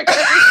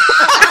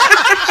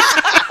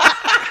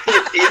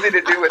 It's easy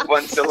to do with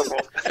one syllable.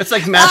 It's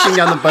like mashing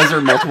down the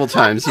buzzer multiple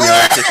times. You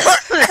know.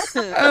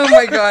 Oh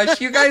my gosh,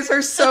 you guys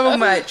are so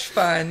much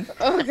fun.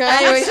 Okay.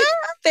 Anyways,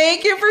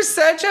 thank you for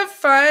such a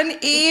fun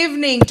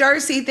evening.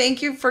 Darcy,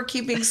 thank you for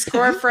keeping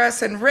score for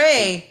us. And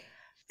Ray,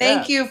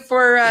 thank you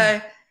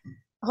for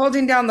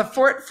holding down the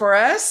fort for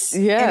us.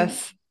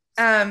 Yes.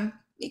 And,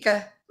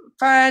 Mika,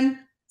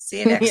 fun. See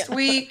you next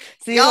week.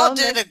 Y'all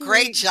did a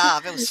great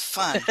job. It was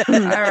fun. All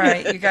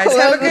right, you guys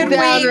have a good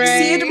week.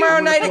 See you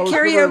tomorrow night at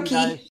karaoke.